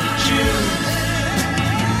different tunes,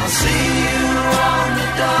 I'll see you on the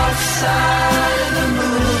dark side of the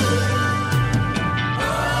moon.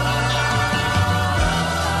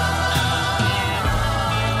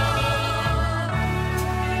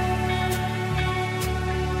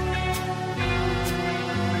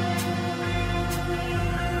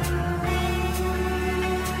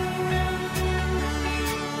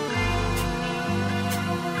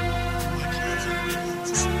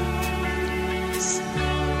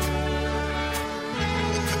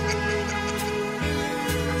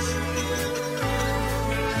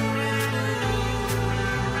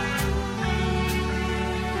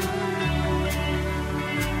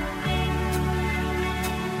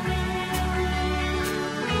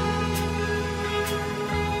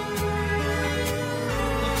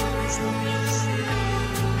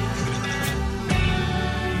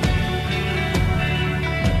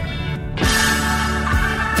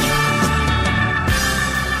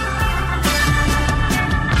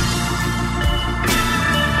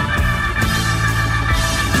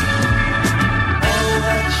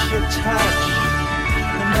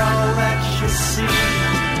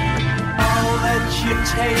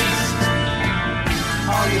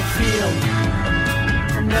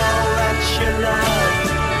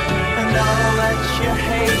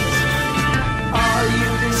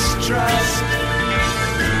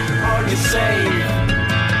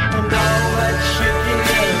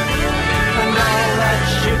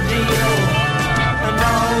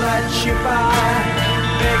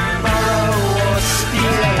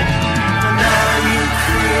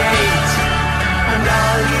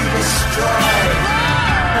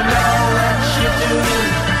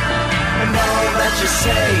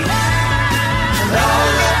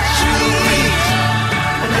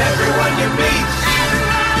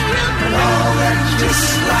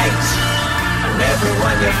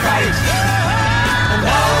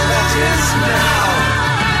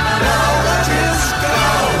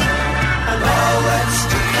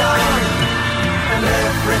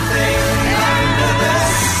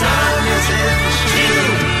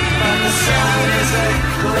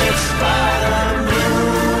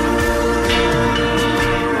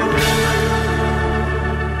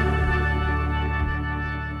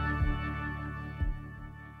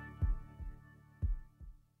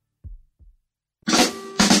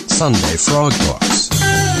 Sunday Frog Box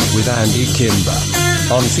with Andy Kimber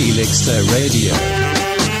on Felixstowe Radio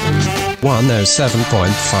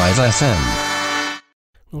 107.5 FM.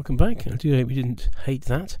 Welcome back. I do hope you didn't hate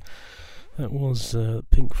that. That was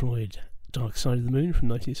Pink Floyd, Dark Side of the Moon from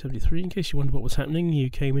 1973. In case you wondered what was happening,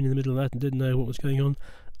 you came in the middle of that and didn't know what was going on.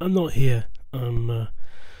 I'm not here. I'm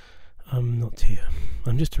not here.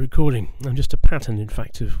 I'm just a recording. I'm just a pattern, in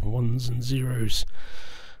fact, of ones and zeros.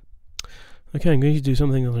 Okay, I'm going to do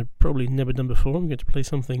something that I've probably never done before. I'm going to play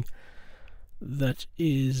something that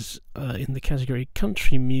is in the category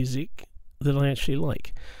country music that I actually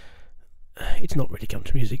like. It's not really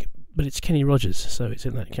country music, but it's Kenny Rogers, so it's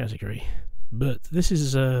in that category. But this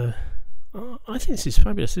is, I think this is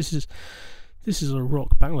fabulous. This is a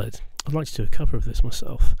rock ballad. I'd like to do a cover of this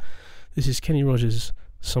myself. This is Kenny Rogers'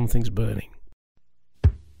 Something's Burning.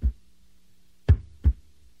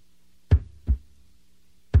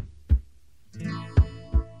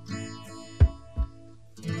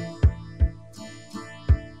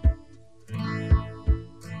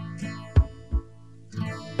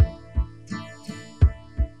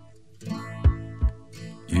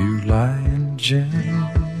 You lie in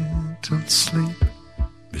gentle sleep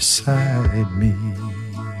beside me.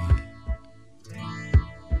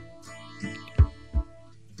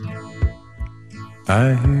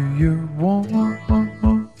 I hear your warm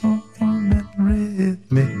and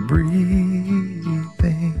rhythmic breathing.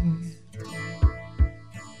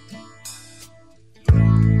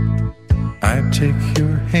 I take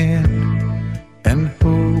your hand and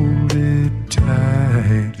hold it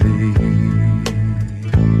tightly.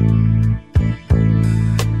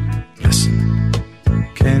 Listen,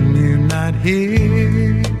 can you not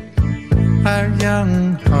hear our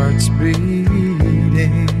young hearts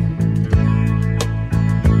beating?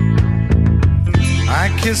 I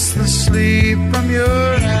kiss the sleep from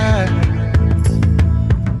your eyes.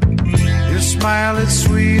 Your smile is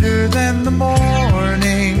sweeter than the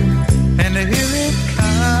morning, and here it comes.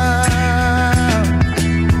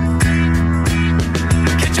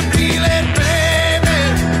 Can't you feel it, baby?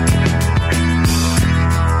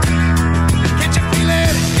 Can't you feel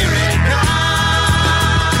it? Here it comes.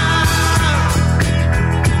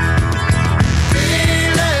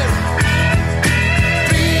 Feel it,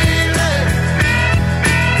 feel it.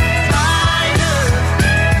 Fire,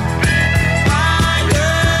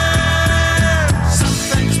 fire.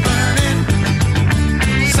 Something's burning.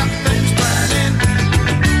 Something's burning.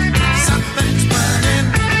 Something's burning.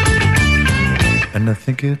 And I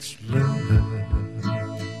think it's love.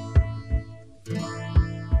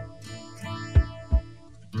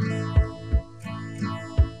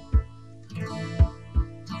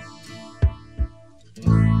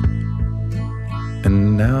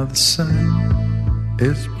 And now the sun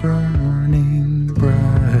is burning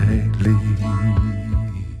brightly.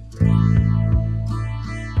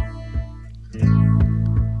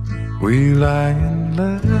 We lie in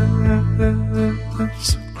love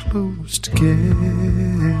so close together.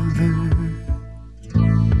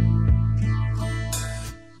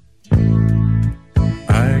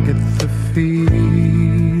 I get the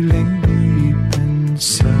feeling deep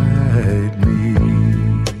inside me.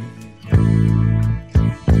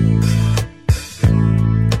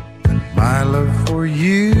 My love for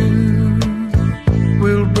you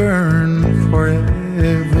will burn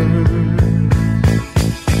forever.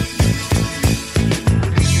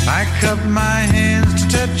 I cup my hands to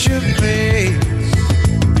touch your face,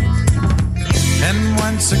 and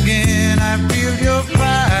once again I feel your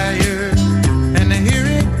fire, and here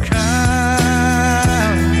it comes.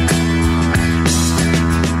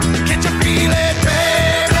 Can't you feel it,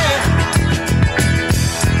 baby?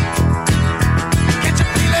 Can't you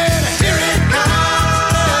feel it? Here it comes.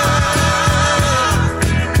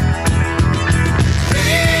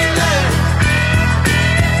 Feel it,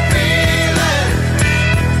 feel it.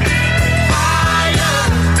 Fire,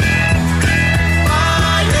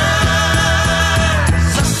 fire.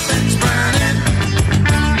 Something's burning.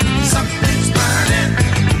 Something's burning.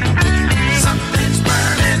 Something's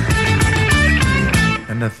burning.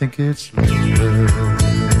 And I think it's love.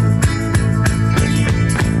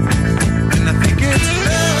 And I think it's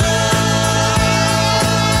love.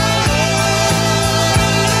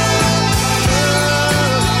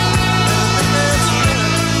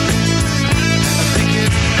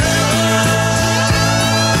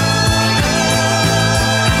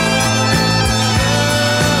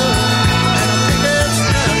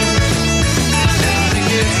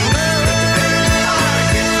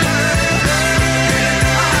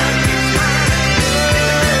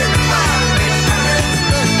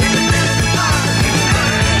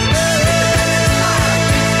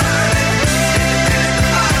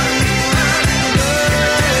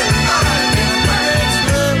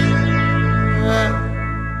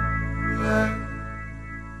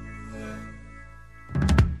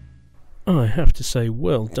 have to say,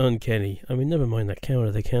 well done, Kenny. I mean, never mind that Cow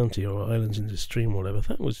of the County or Islands in the Stream or whatever.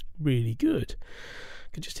 That was really good.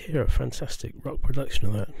 Could just hear a fantastic rock production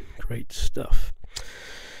of that. Great stuff.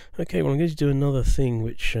 Okay, well, I'm going to do another thing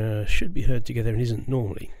which should be heard together and isn't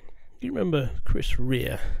normally. Do you remember Chris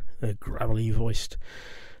Rea, a gravelly-voiced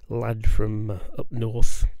lad from up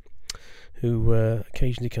north, who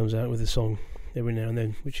occasionally comes out with a song every now and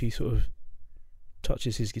then, which he sort of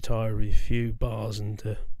touches his guitar with a few bars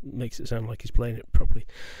and makes it sound like he's playing it properly.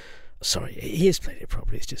 Sorry, he is playing it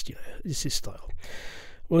properly, it's just, it's his style.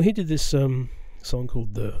 Well, he did this song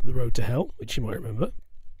called The Road to Hell, which you might remember,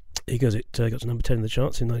 because it got to number 10 in the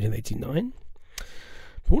charts in 1989.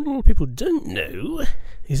 But what a lot of people don't know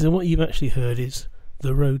is that what you've actually heard is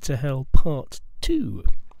The Road to Hell Part 2.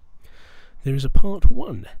 There is a Part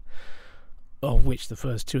 1, of which the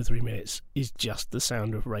first 2 or 3 minutes is just the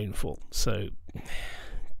sound of rainfall. So,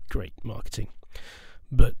 great marketing.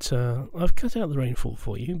 But I've cut out the rainfall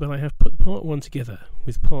for you, but I have put Part 1 together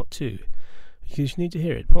with Part 2, because you need to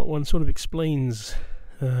hear it. Part 1 sort of explains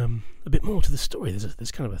a bit more to the story.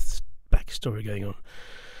 There's kind of a backstory going on.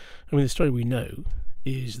 I mean, the story we know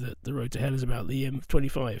is that the road to hell is about the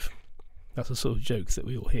M25. That's a sort of joke that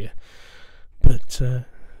we all hear. But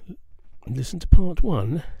listen to Part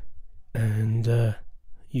 1, and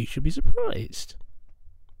you should be surprised.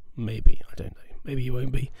 Maybe, I don't know. Maybe you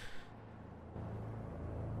won't be.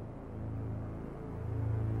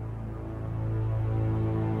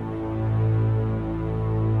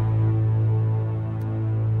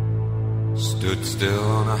 Stood still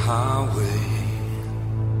on a highway,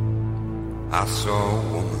 I saw a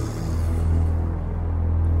woman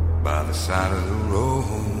by the side of the road,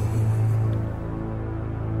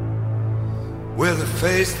 with a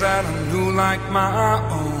face that I knew like my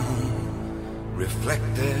own,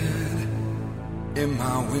 reflected in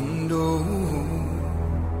my window.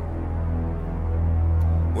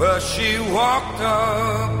 Well, she walked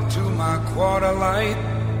up to my quarter light,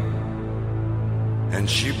 and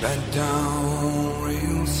she bent down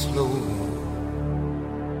real slow.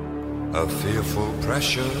 A fearful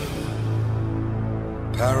pressure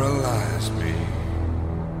paralyzed me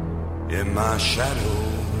in my shadows.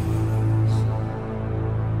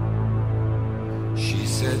 She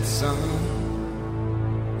said, son,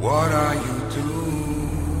 what are you doing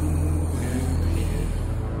here?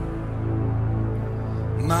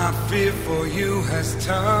 My fear for you has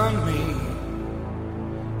turned me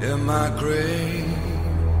in my grave.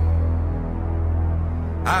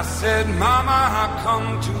 I said, Mama, I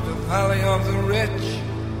come to the valley of the rich,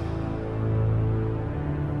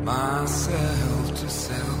 myself to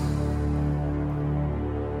sell.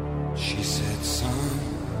 She said, son,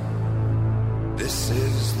 this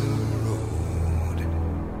is the road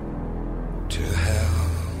to hell.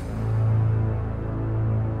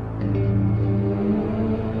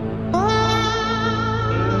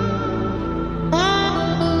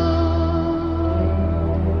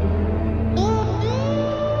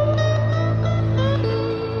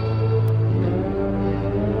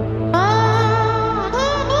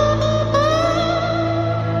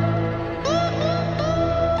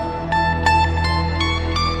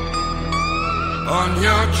 On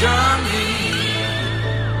your journey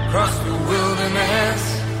across the wilderness,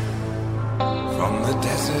 from the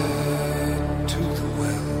desert to the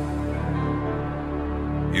well,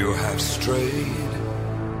 you have strayed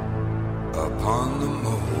upon the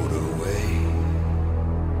motorway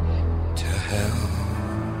to hell.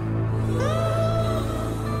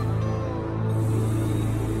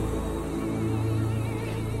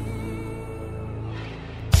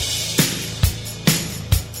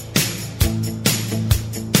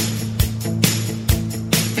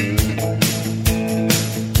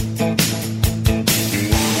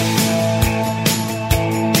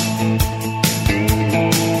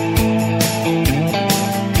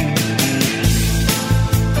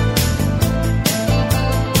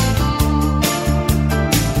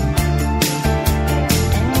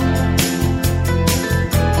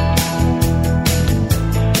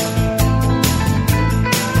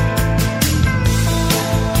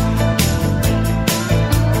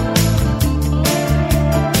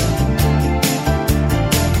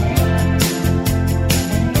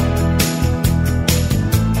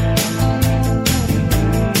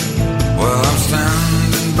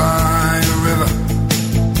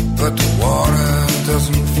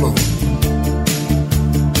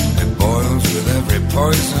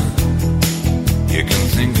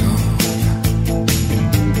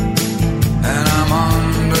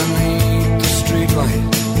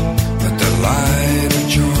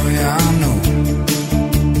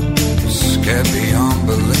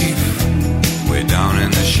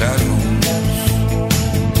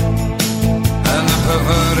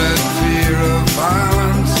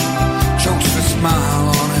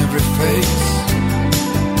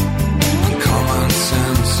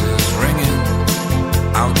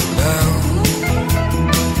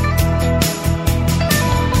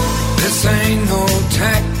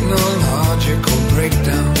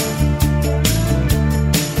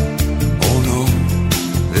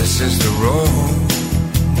 is the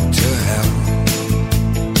road to hell.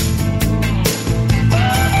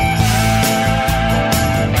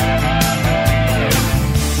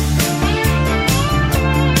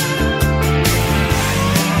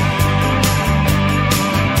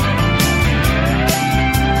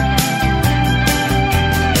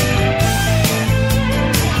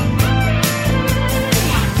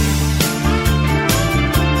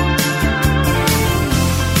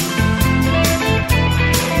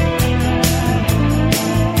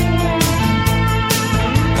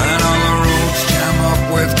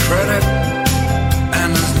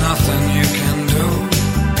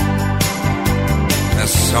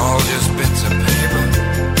 It's all just bits of paper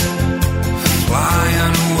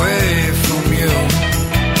flying away from you.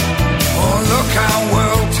 Oh, look how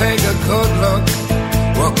we'll take a good look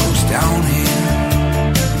what goes down here.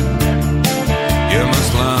 You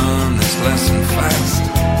must learn this lesson fast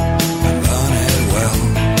and learn it well.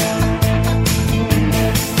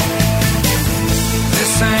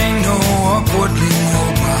 This ain't no upwardly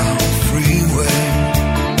mobile freeway.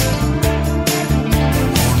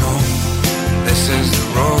 This is the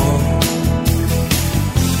road.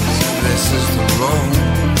 This is the road.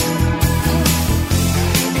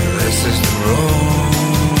 This is the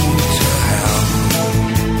road to hell.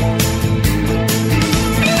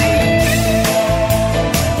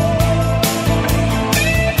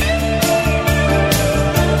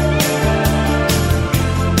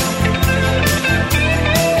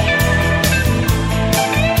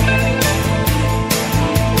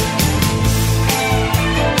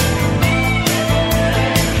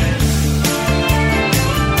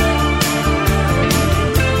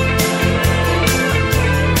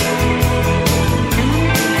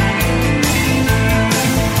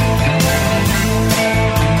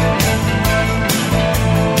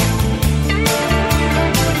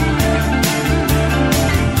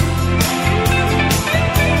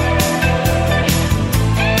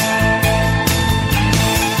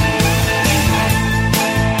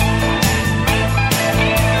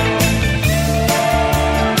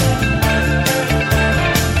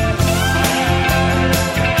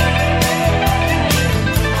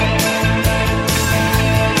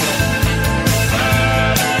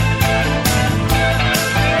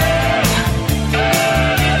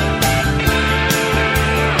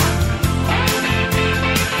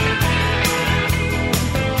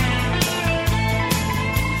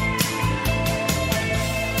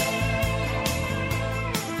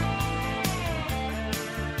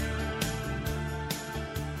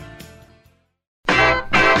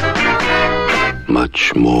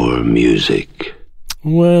 Much more music.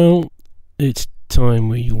 Well, it's time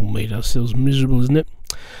we all made ourselves miserable, isn't it?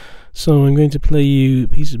 So I'm going to play you a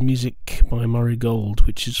piece of music by Murray Gold,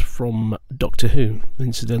 which is from Doctor Who,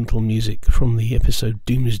 incidental music from the episode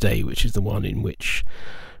Doomsday, which is the one in which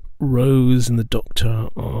Rose and the Doctor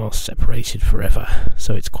are separated forever.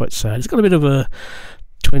 So it's quite sad. It's got a bit of a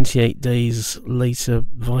 28 Days Later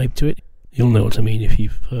vibe to it. You'll know what I mean if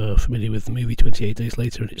you're familiar with the movie 28 Days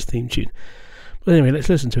Later and its theme tune. But anyway, let's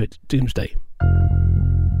listen to it. Doomsday.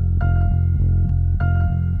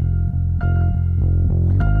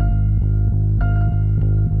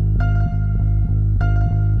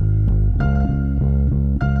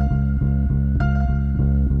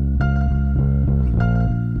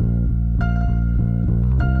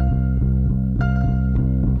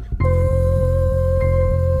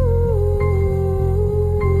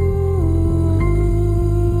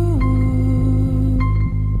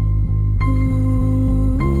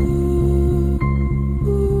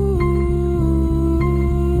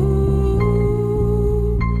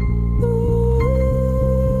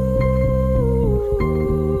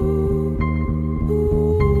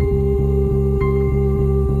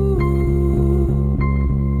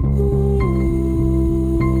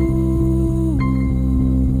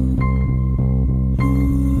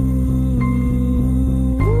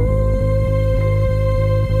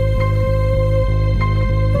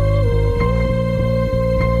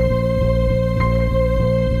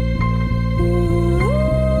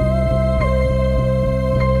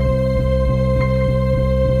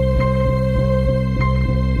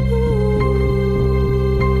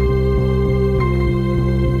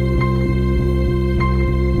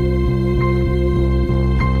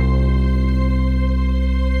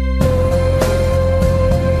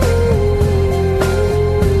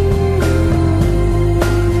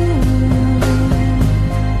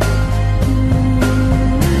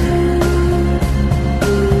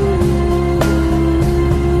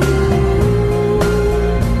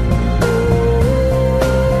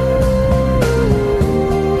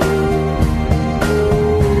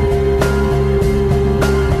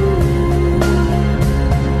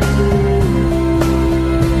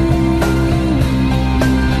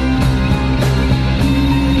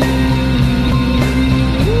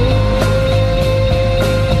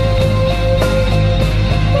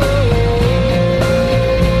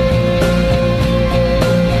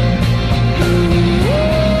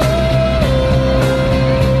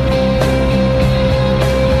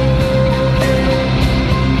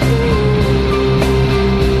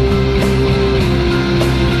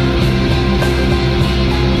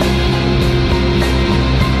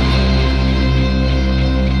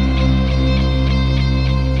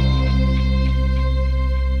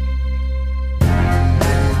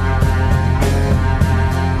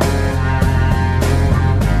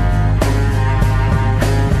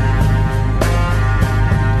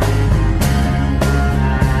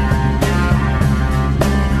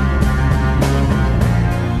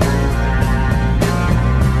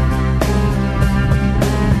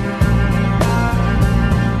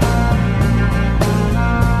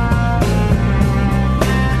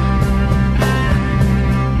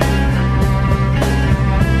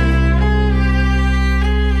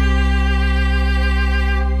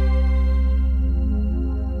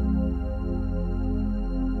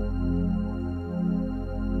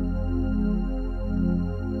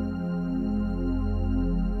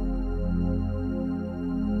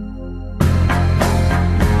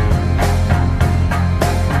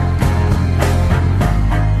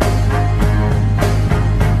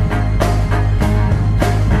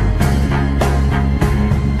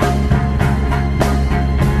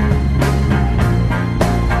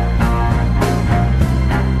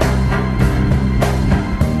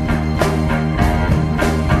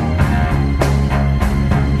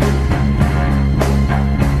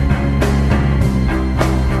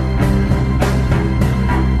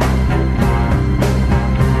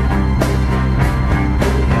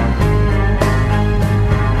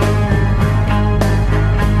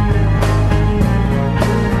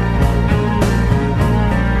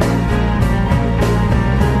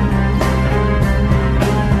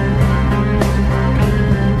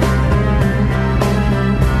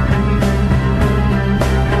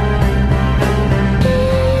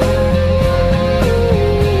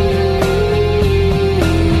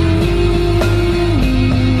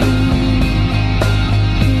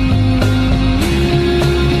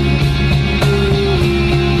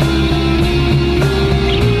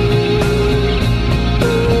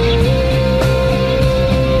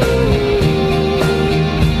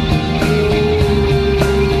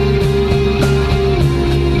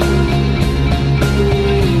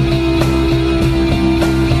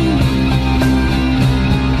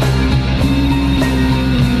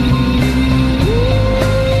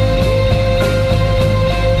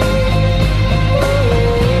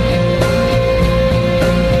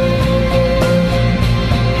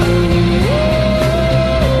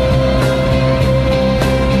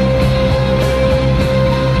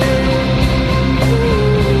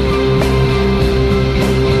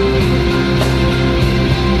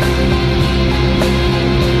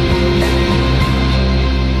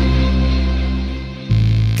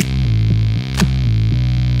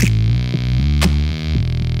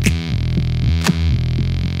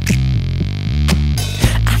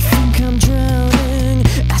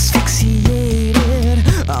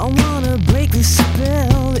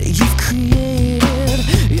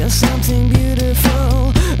 something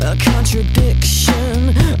beautiful, a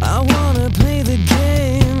contradiction. I wanna play the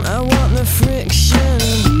game, I want the friction.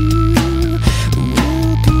 You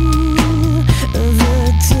will be the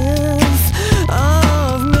death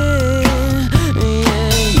of me.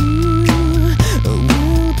 Yeah, you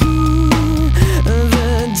will be the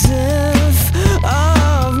death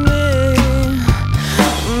of me.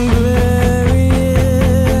 Bury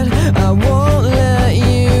it, I won't let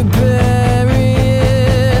you bury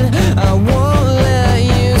it. I won't let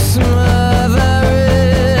you smother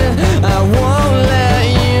it. I won't let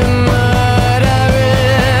you murder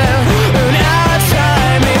it. And our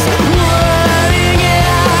time is running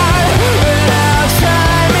out. And our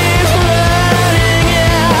time is running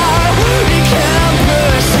out. You can't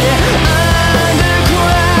push it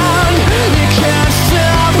underground. You can't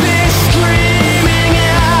stop it screaming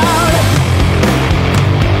out.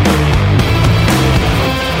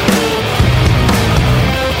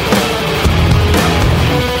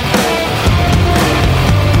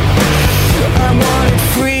 I wanted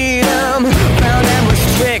freedom, bound and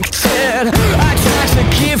restricted. I tried to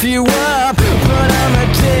give you up, but I'm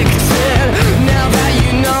addicted. Now that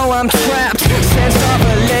you know I'm trapped, sense of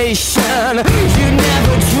elation. You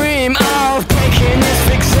never dream of breaking this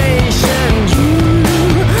fixation. You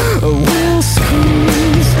will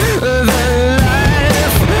squeeze the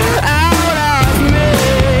life out of me.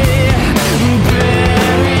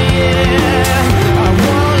 Bury it, I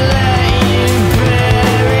won't let you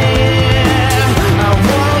bury it. I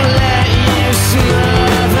won't let you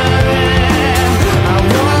smother it. I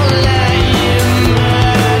won't let you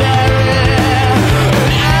murder it.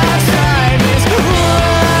 Our time is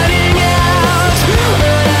running out.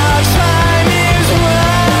 Our time is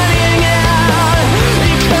running out.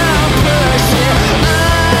 You can't push it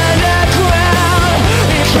underground.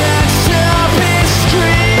 You can't stop it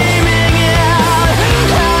screaming out.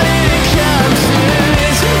 How did it come to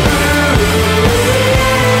this?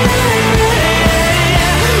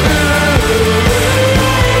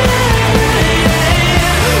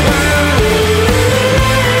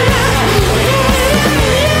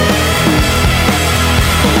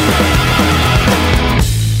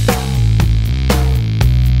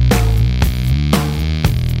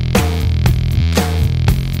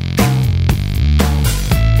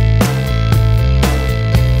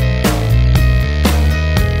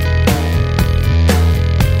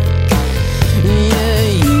 Yeah,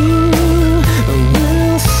 you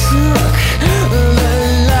will suck the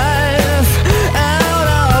life out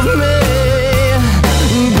of me.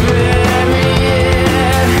 Bury it,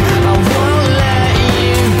 I won't let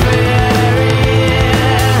you bury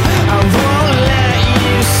it. I won't let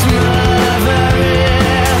you smother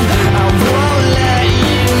it. I won't let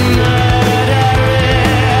you murder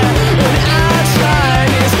it. And our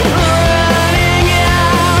time is running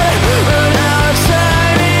out. And our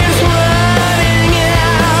time is running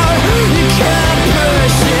out. You can't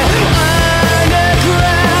push it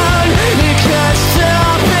underground. You can't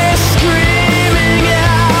stop it screaming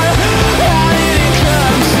out. How did it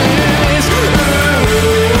come to this?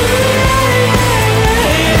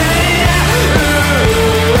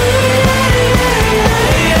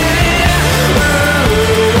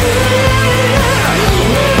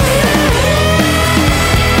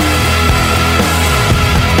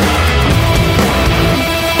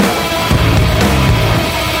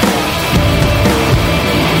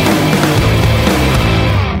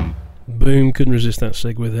 Boom, couldn't resist that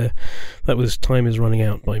segue there. That was Time Is Running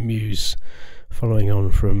Out by Muse, following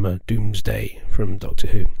on from Doomsday from Doctor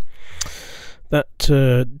Who. That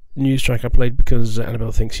news track I played because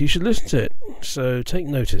Annabelle thinks you should listen to it, so take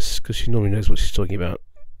notice, because she normally knows what she's talking about.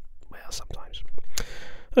 Well, sometimes.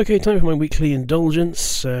 Okay, time for my weekly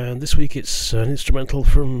indulgence. This week it's an instrumental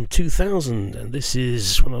from 2000, and this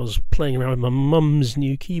is when I was playing around with my mum's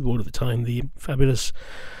new keyboard at the time, the fabulous,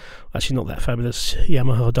 actually not that fabulous,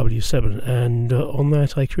 Yamaha W7, and on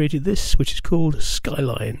that I created this, which is called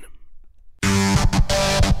Skyline.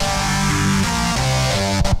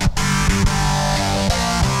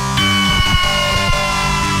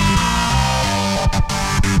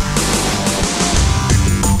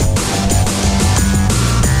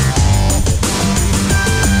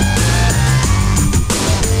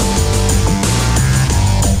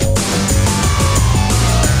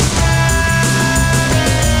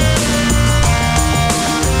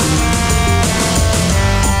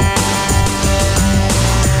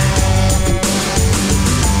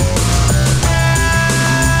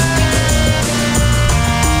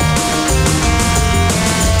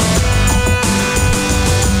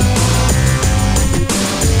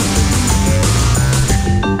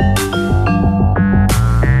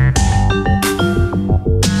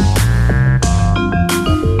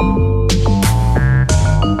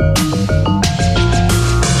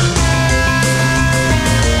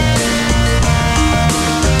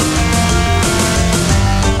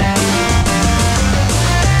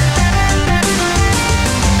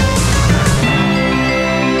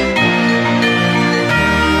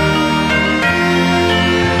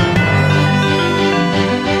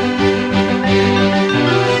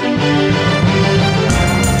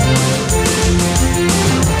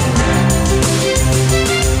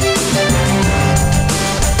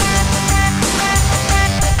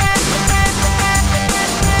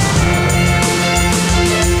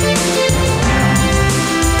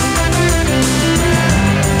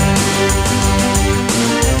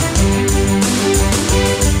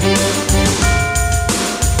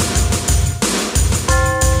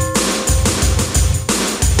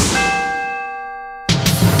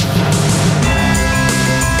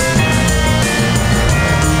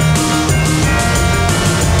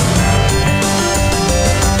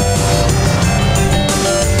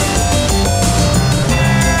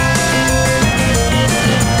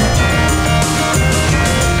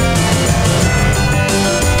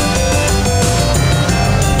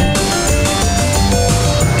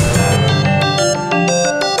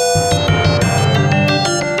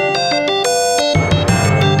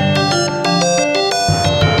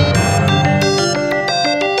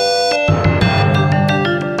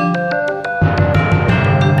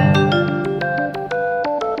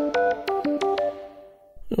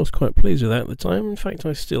 was quite pleased with that at the time. In fact,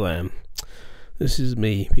 I still am. This is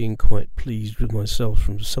me being quite pleased with myself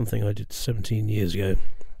from something I did 17 years ago.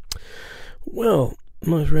 Well,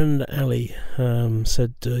 my friend Ali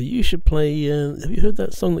said, you should play, have you heard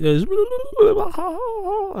that song that goes, what?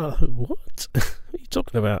 What are you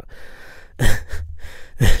talking about?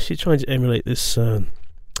 She tried to emulate this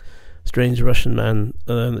strange Russian man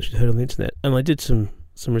that she'd heard on the internet, and I did some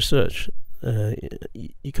research.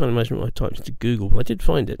 You can't imagine what I typed into Google, but I did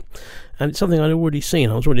find it, and it's something I'd already seen,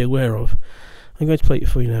 I was already aware of. I'm going to play it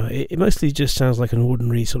for you now. It mostly just sounds like an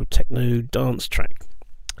ordinary sort of techno dance track,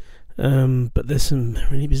 but there's some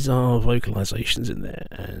really bizarre vocalizations in there,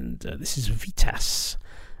 and this is Vitas,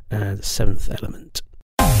 the Seventh Element.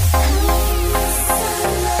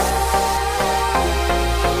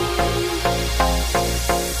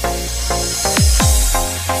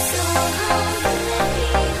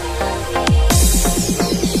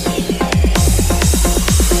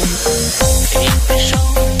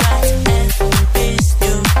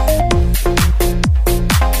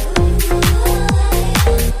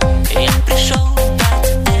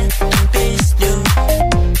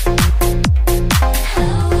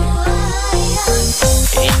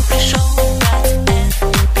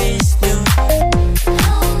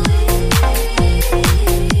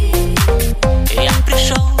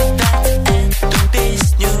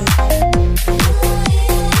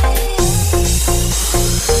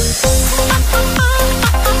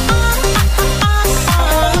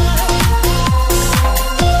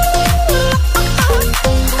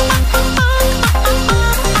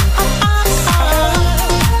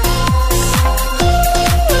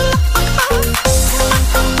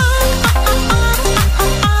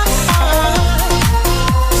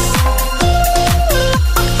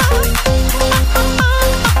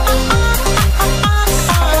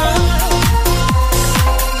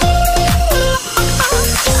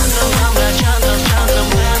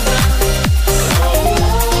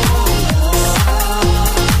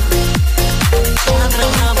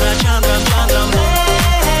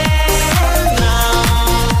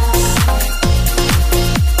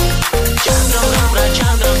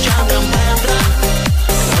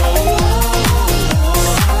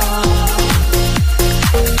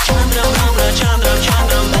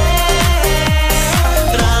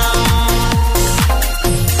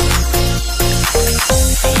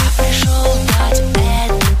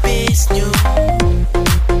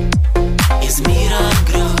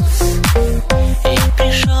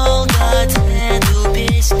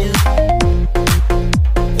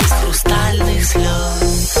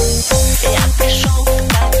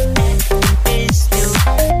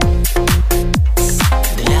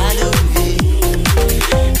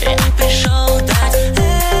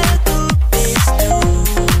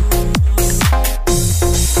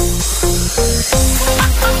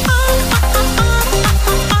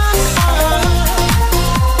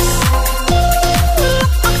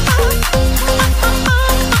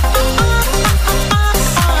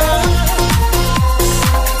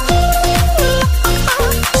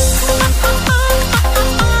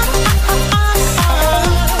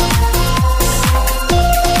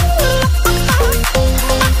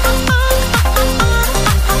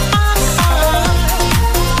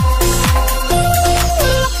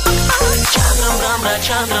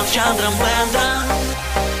 Chandram Bandra.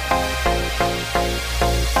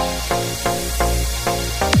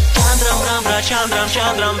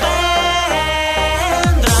 Chandram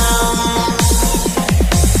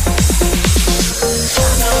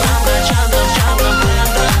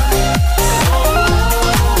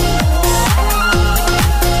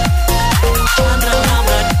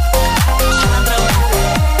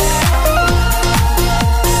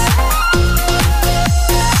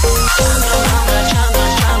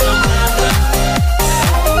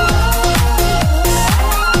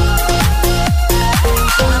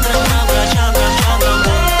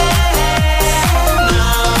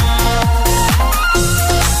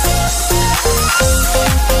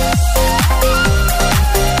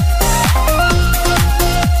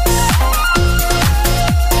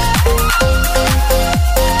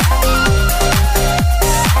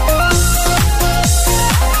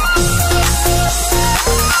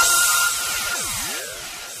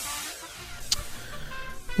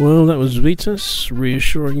Well, that was Vitas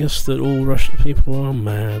reassuring us that all Russian people are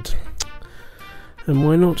mad. And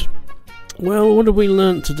why not? Well, what have we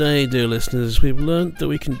learnt today, dear listeners? We've learnt that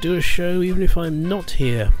we can do a show even if I'm not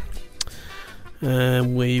here.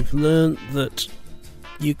 And we've learnt that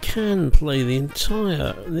you can play the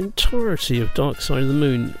entirety of Dark Side of the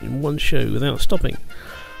Moon in one show without stopping.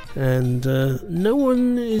 And no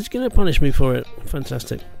one is going to punish me for it.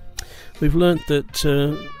 Fantastic. We've learnt that,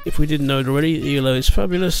 if we didn't know it already, ELO is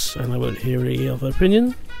fabulous, and I won't hear any other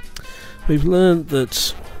opinion. We've learnt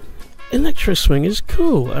that electro swing is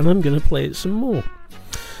cool, and I'm going to play it some more.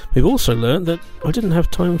 We've also learnt that I didn't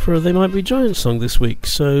have time for a They Might Be Giants song this week,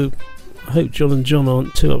 so I hope John and John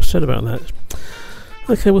aren't too upset about that.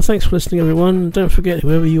 Okay, well, thanks for listening, everyone. Don't forget,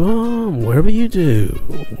 whoever you are, and wherever you do,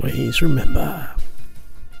 always remember...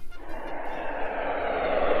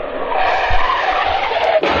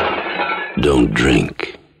 Don't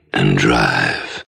drink and drive.